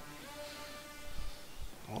leave?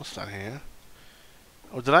 What's that here?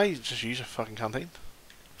 Oh, did I just use a fucking canteen?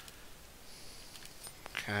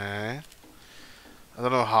 Okay. I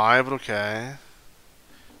don't know how, but okay.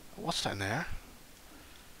 What's down there?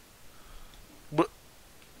 What?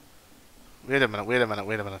 Wait a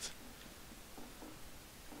minute.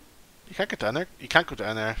 You can't get down there. You can't go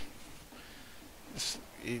down there.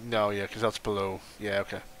 No, yeah, because that's below. Yeah,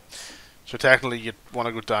 okay. So technically you'd want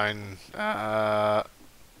to go down, not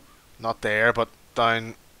there, but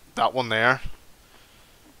down that one there.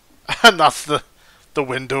 And that's the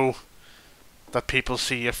window that people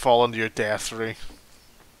see you fall into your death through.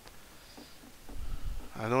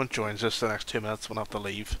 And no one joins us the next 2 minutes when I have to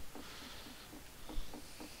leave.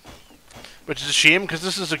 Which is a shame, because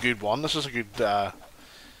this is a good one. This is a good,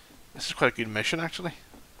 this is quite a good mission, actually.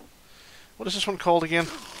 What is this one called again?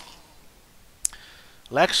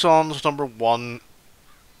 Lexon's #1.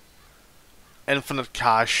 Infinite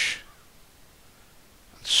cache.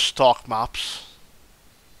 And stock maps.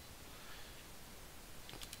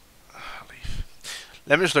 Leave.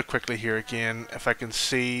 Let me just look quickly here again, if I can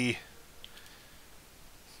see.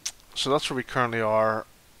 So that's where we currently are.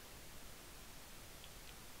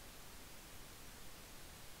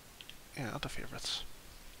 Yeah, not the favorites.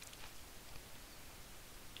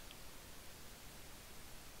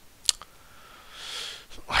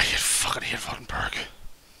 I fucking hate Vandenberg.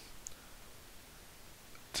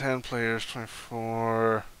 10 players,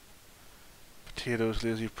 24. Potatoes,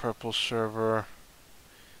 lazy purple server.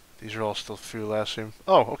 These are all still full, I assume.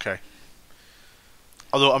 Oh, okay.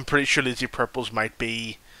 Although I'm pretty sure lazy purples might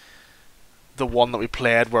be the one that we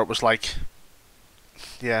played where it was like,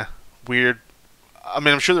 yeah, weird. I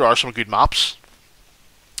mean, I'm sure there are some good maps.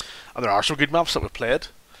 And there are some good maps that we've played.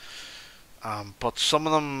 But some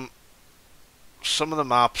of the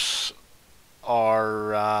maps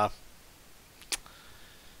are,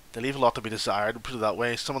 they leave a lot to be desired, put it that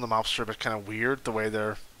way. Some of the maps are a bit kind of weird, the way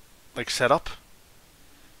they're, like, set up.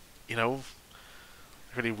 You know?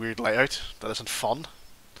 really weird layout that isn't fun.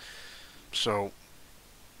 So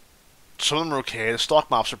some of them are okay. The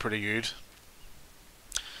stock maps are pretty good.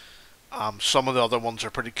 Some of the other ones are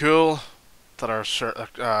pretty cool that are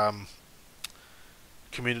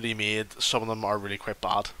community made. Some of them are really quite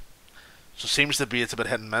bad. So it seems to be it's a bit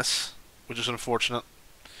hit and miss, which is unfortunate.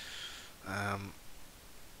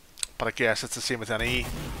 But I guess it's the same with any.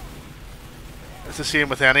 It's the same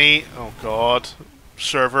with any. Oh god,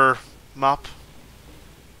 server map.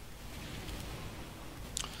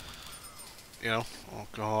 You know. Oh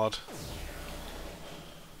god.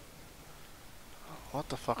 What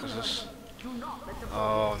the fuck is this?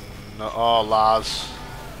 Oh no! Oh lads.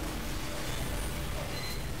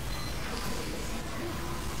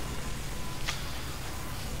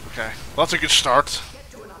 Okay, well, that's a good start.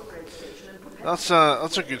 That's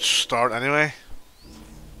a good start anyway.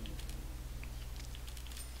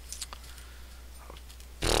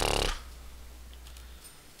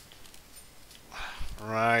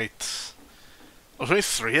 Right. There's only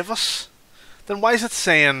 3 of us. Then why is it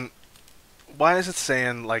saying? Why is it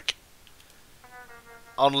saying like?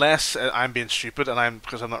 Unless I'm being stupid and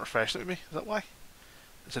because I'm not refreshing it with me. Is that why?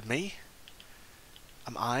 Is it me?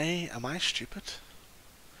 Am I stupid?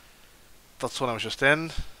 That's what I was just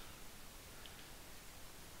in.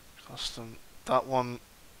 Custom. That one.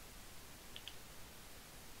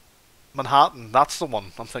 Manhattan. That's the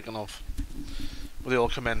one I'm thinking of. Where they all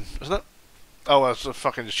come in, isn't it? Oh, it's a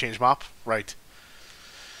fucking just change map. Right.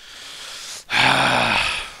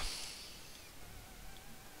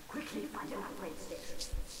 Quickly find an upgrade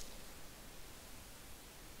station.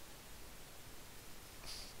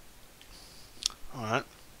 Alright.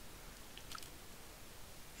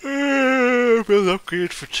 Build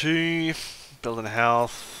upgrade for 2. Building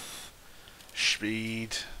health.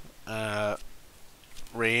 Speed.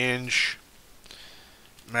 Range.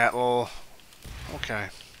 Metal. Okay.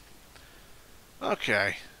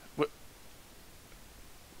 Okay.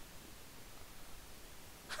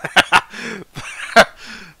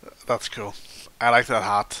 That's cool. I like that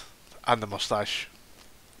hat. And the mustache.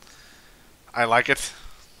 I like it.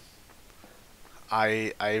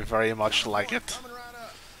 I very much like it. Coming right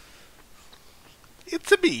up.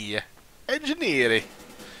 It's a me, engineering.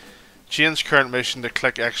 Change current mission to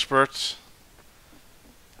click expert.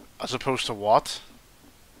 As opposed to what?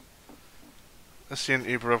 Let's see in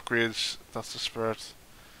Uber upgrades. That's the spirit.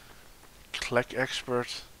 Click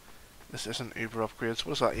expert. This isn't Uber upgrades.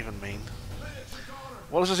 What does that even mean?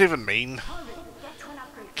 What does this even mean? Hurry, get to an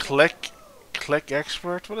upgrade station. Click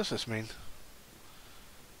expert. What does this mean?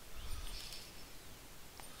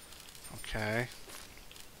 Okay.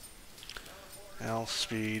 L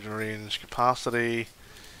speed, range, capacity.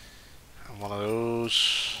 And one of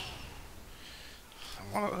those.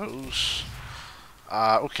 And one of those.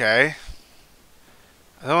 Okay.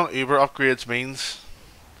 I don't know what Uber upgrades means.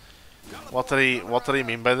 What did he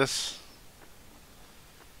mean by this?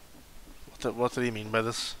 What did he mean by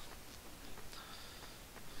this?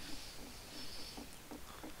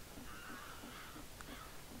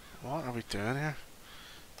 What are we doing here?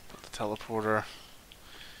 Put the teleporter.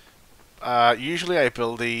 Usually I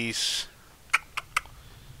build these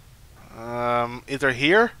either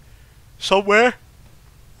here, somewhere,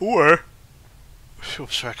 or oh,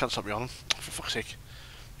 sorry, I can't stop yawning. For fuck's sake.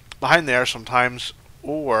 Behind there sometimes,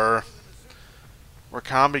 or where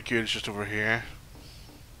can be good is just over here,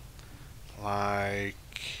 like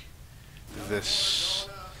this.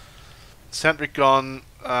 Sentry gun.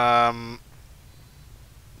 I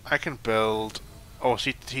can build. Oh,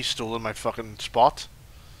 see, he's stolen my fucking spot.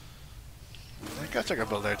 I guess I can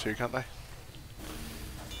build there too, can't I?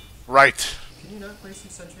 Right. Can you not place the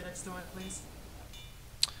sentry next to it, please?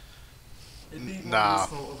 It'd be more Nah.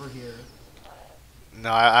 useful over here.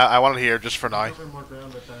 No, I want it here just for now. Cover more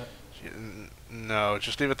ground with that. No,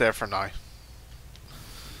 just leave it there for now.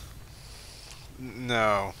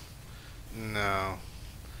 No. No.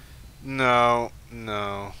 No.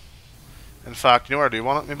 No. In fact, you know where I do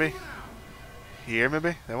want it, maybe? Here,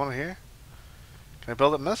 maybe? I want it here? Can I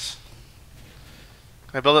build it in this?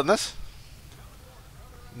 Can I build it in this?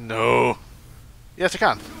 No. Yes, I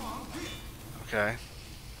can. Okay.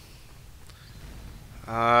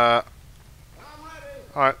 Alright.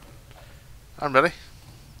 I'm ready.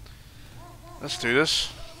 Let's do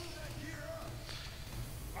this.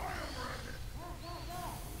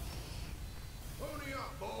 Pony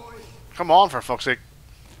up, boys. Come on, for fuck's sake.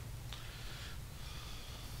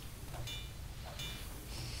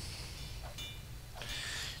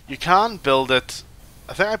 You can build it.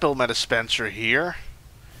 I think I build my dispenser here.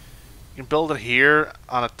 You can build it here,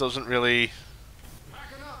 and it doesn't really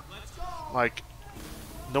Packing up. Let's go. like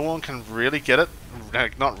No one can really get it.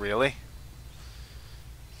 Like, not really.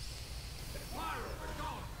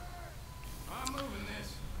 I'm moving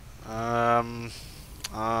this.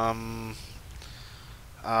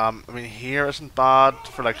 I mean, here isn't bad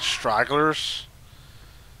for like stragglers.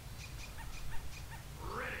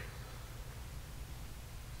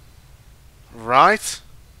 Right?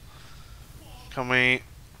 Can we?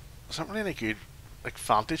 There's not really any good like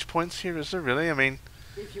vantage points here, is there really? I mean,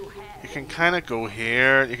 you can kind of go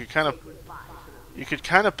here. You could kind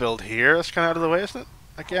of build here. That's kind of out of the way, isn't it?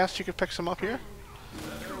 I guess you could pick some up here.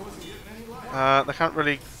 They can't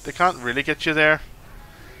really get you there.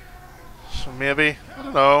 So maybe, I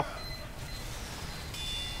don't know.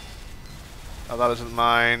 Oh, that isn't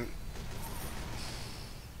mine.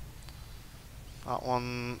 That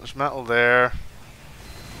one, there's metal there.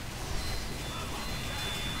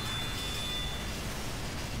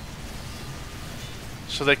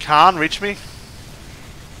 So they can reach me.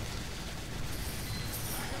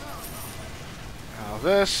 Now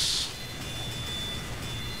this.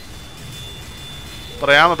 But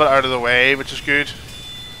I am a bit out of the way, which is good.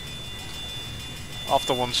 Off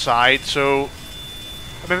to one side, so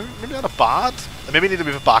I mean, maybe not a bad. I maybe need to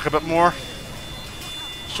move it back a bit more,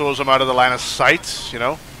 so as I'm out of the line of sight, you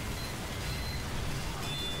know.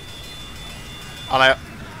 And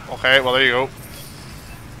okay, well there you go.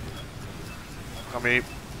 Got me.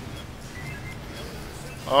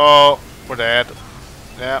 Oh, we're dead.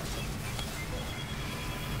 Yeah.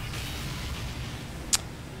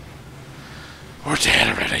 We're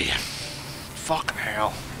dead already. Fucking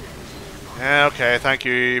hell. Yeah, okay, thank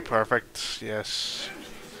you. Perfect. Yes.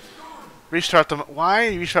 Restart them. Why are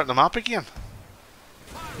you restarting the map again?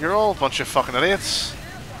 You're all a bunch of fucking idiots.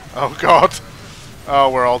 Oh god. Oh,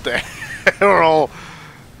 we're all dead.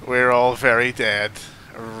 we're all very dead.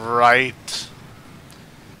 Right.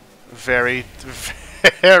 Very,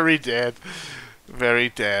 very dead. Very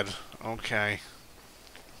dead. Okay.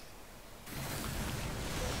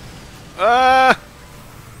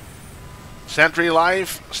 Sentry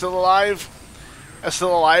alive. Still alive. It's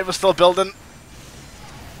still alive. It's still building.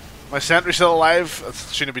 My sentry's still alive.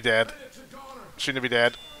 It's shouldn't be dead. Shouldn't be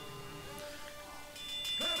dead.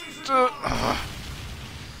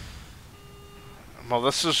 Well,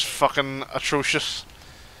 this is fucking atrocious.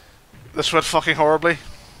 This went fucking horribly.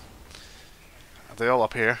 Are they all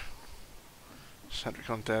up here? Sentry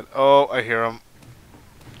cunt dead. Oh, I hear him.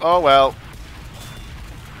 Oh well.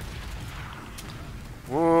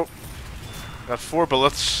 Whoa. Got 4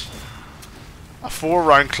 bullets. A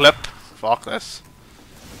 4-round clip. Fuck this.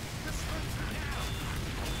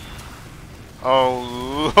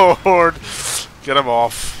 Oh lord. Get him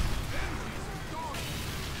off.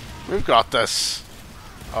 We've got this.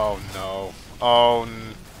 Oh no. Oh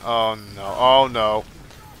no. Oh no.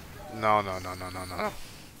 No, no, no, no, no, no.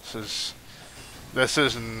 This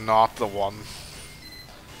is not the one.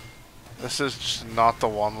 This is just not the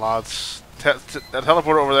one, lads.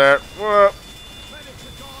 Teleport over there. Whoa.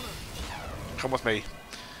 Come with me.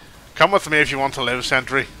 Come with me if you want to live,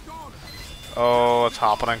 sentry. Oh, it's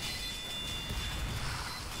happening.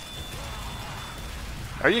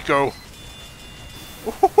 There you go.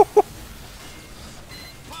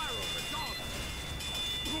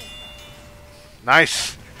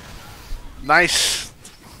 Nice. Nice.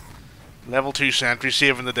 Level 2 sentry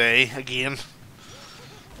saving the day again.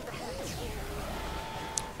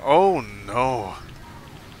 Oh no.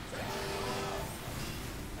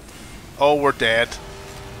 Oh, we're dead.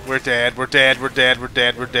 We're dead. We're dead. We're dead. We're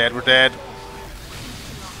dead. We're dead. We're dead.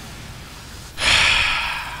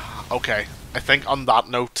 Okay. I think on that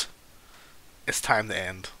note, it's time to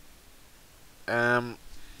end. How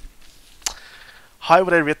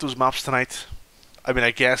would I rate those maps tonight? I mean,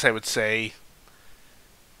 I guess I would say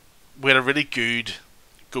we had a really good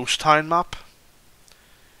Ghost Town map.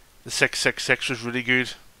 The 666 was really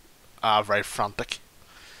good. Very frantic.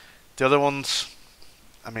 The other ones,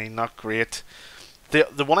 I mean, not great.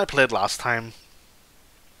 The one I played last time,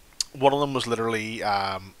 one of them was literally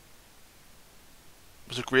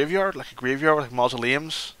was a graveyard, like a graveyard with like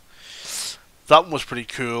mausoleums. That one was pretty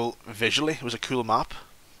cool visually. It was a cool map.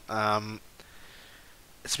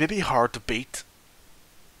 It's maybe hard to beat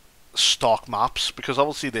stock maps because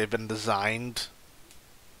obviously they've been designed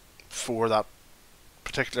for that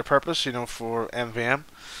particular purpose, you know, for MvM.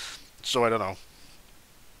 So I don't know.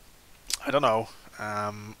 I don't know.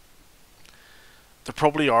 There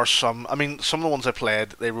probably are some. I mean, some of the ones I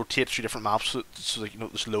played, they rotate through different maps, so like, you know,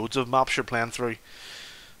 there's loads of maps you're playing through.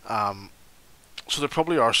 So there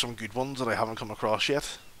probably are some good ones that I haven't come across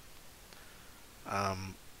yet.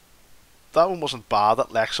 That one wasn't bad. That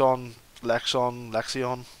Lexion,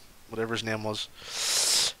 whatever his name was,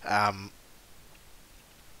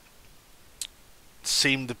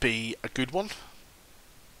 seemed to be a good one.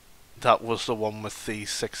 That was the one with the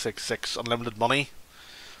 666 unlimited money,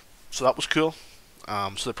 so that was cool.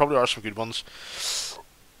 So there probably are some good ones,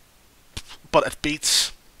 but it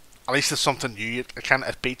beats, at least it's something new.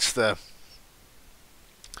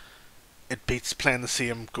 It beats playing the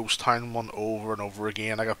same Ghost Town one over and over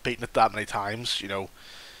again. I got beaten it that many times, you know.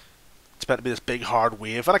 It's meant to be this big hard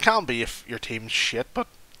wave, and it can be if your team's shit, but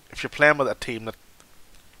if you're playing with a team that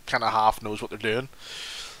kind of half knows what they're doing,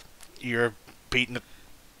 you're beating it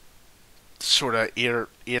sort of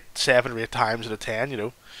 7 or 8 times out of 10, you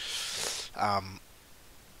know.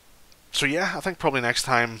 So yeah, I think probably next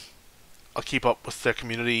time I'll keep up with the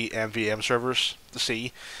community MvM servers to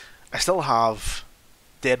see. I still have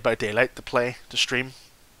Dead by Daylight to stream,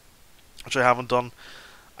 which I haven't done.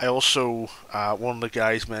 I also, one of the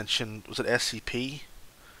guys mentioned, was it SCP?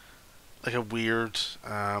 Like a weird,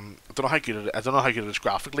 I don't know how good it is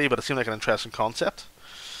graphically, but it seemed like an interesting concept.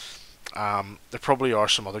 There probably are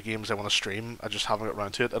some other games I want to stream. I just haven't got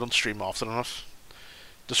around to it. I don't stream often enough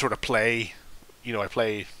to sort of play. You know, I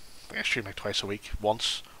stream like twice a week,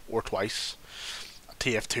 once or twice.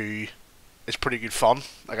 TF2 is pretty good fun.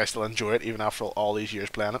 Like, I still enjoy it even after all these years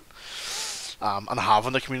playing it. And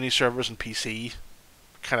having the community servers and PC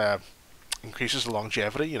kind of increases the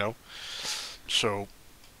longevity, you know. So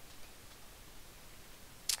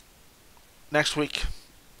next week,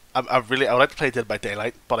 I would like to play Dead by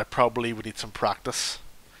Daylight, but I probably would need some practice.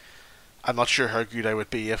 I'm not sure how good I would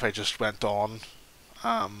be if I just went on,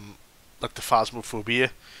 like the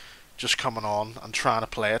Phasmophobia, just coming on and trying to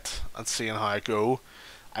play it and seeing how I go.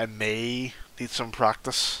 I may need some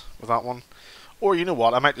practice with that one. Or, you know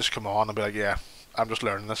what, I might just come on and be like, yeah, I'm just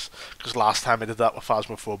learning this. Because last time I did that with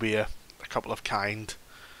Phasmophobia, a couple of kind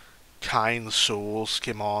souls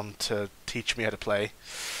came on to teach me how to play,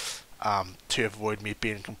 to avoid me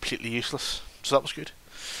being completely useless. So that was good.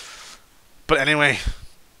 But anyway,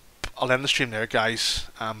 I'll end the stream there, guys.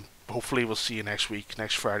 Hopefully we'll see you next week,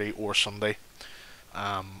 next Friday or Sunday.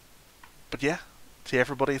 But yeah, to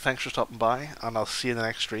everybody, thanks for stopping by, and I'll see you in the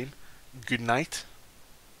next stream. Good night.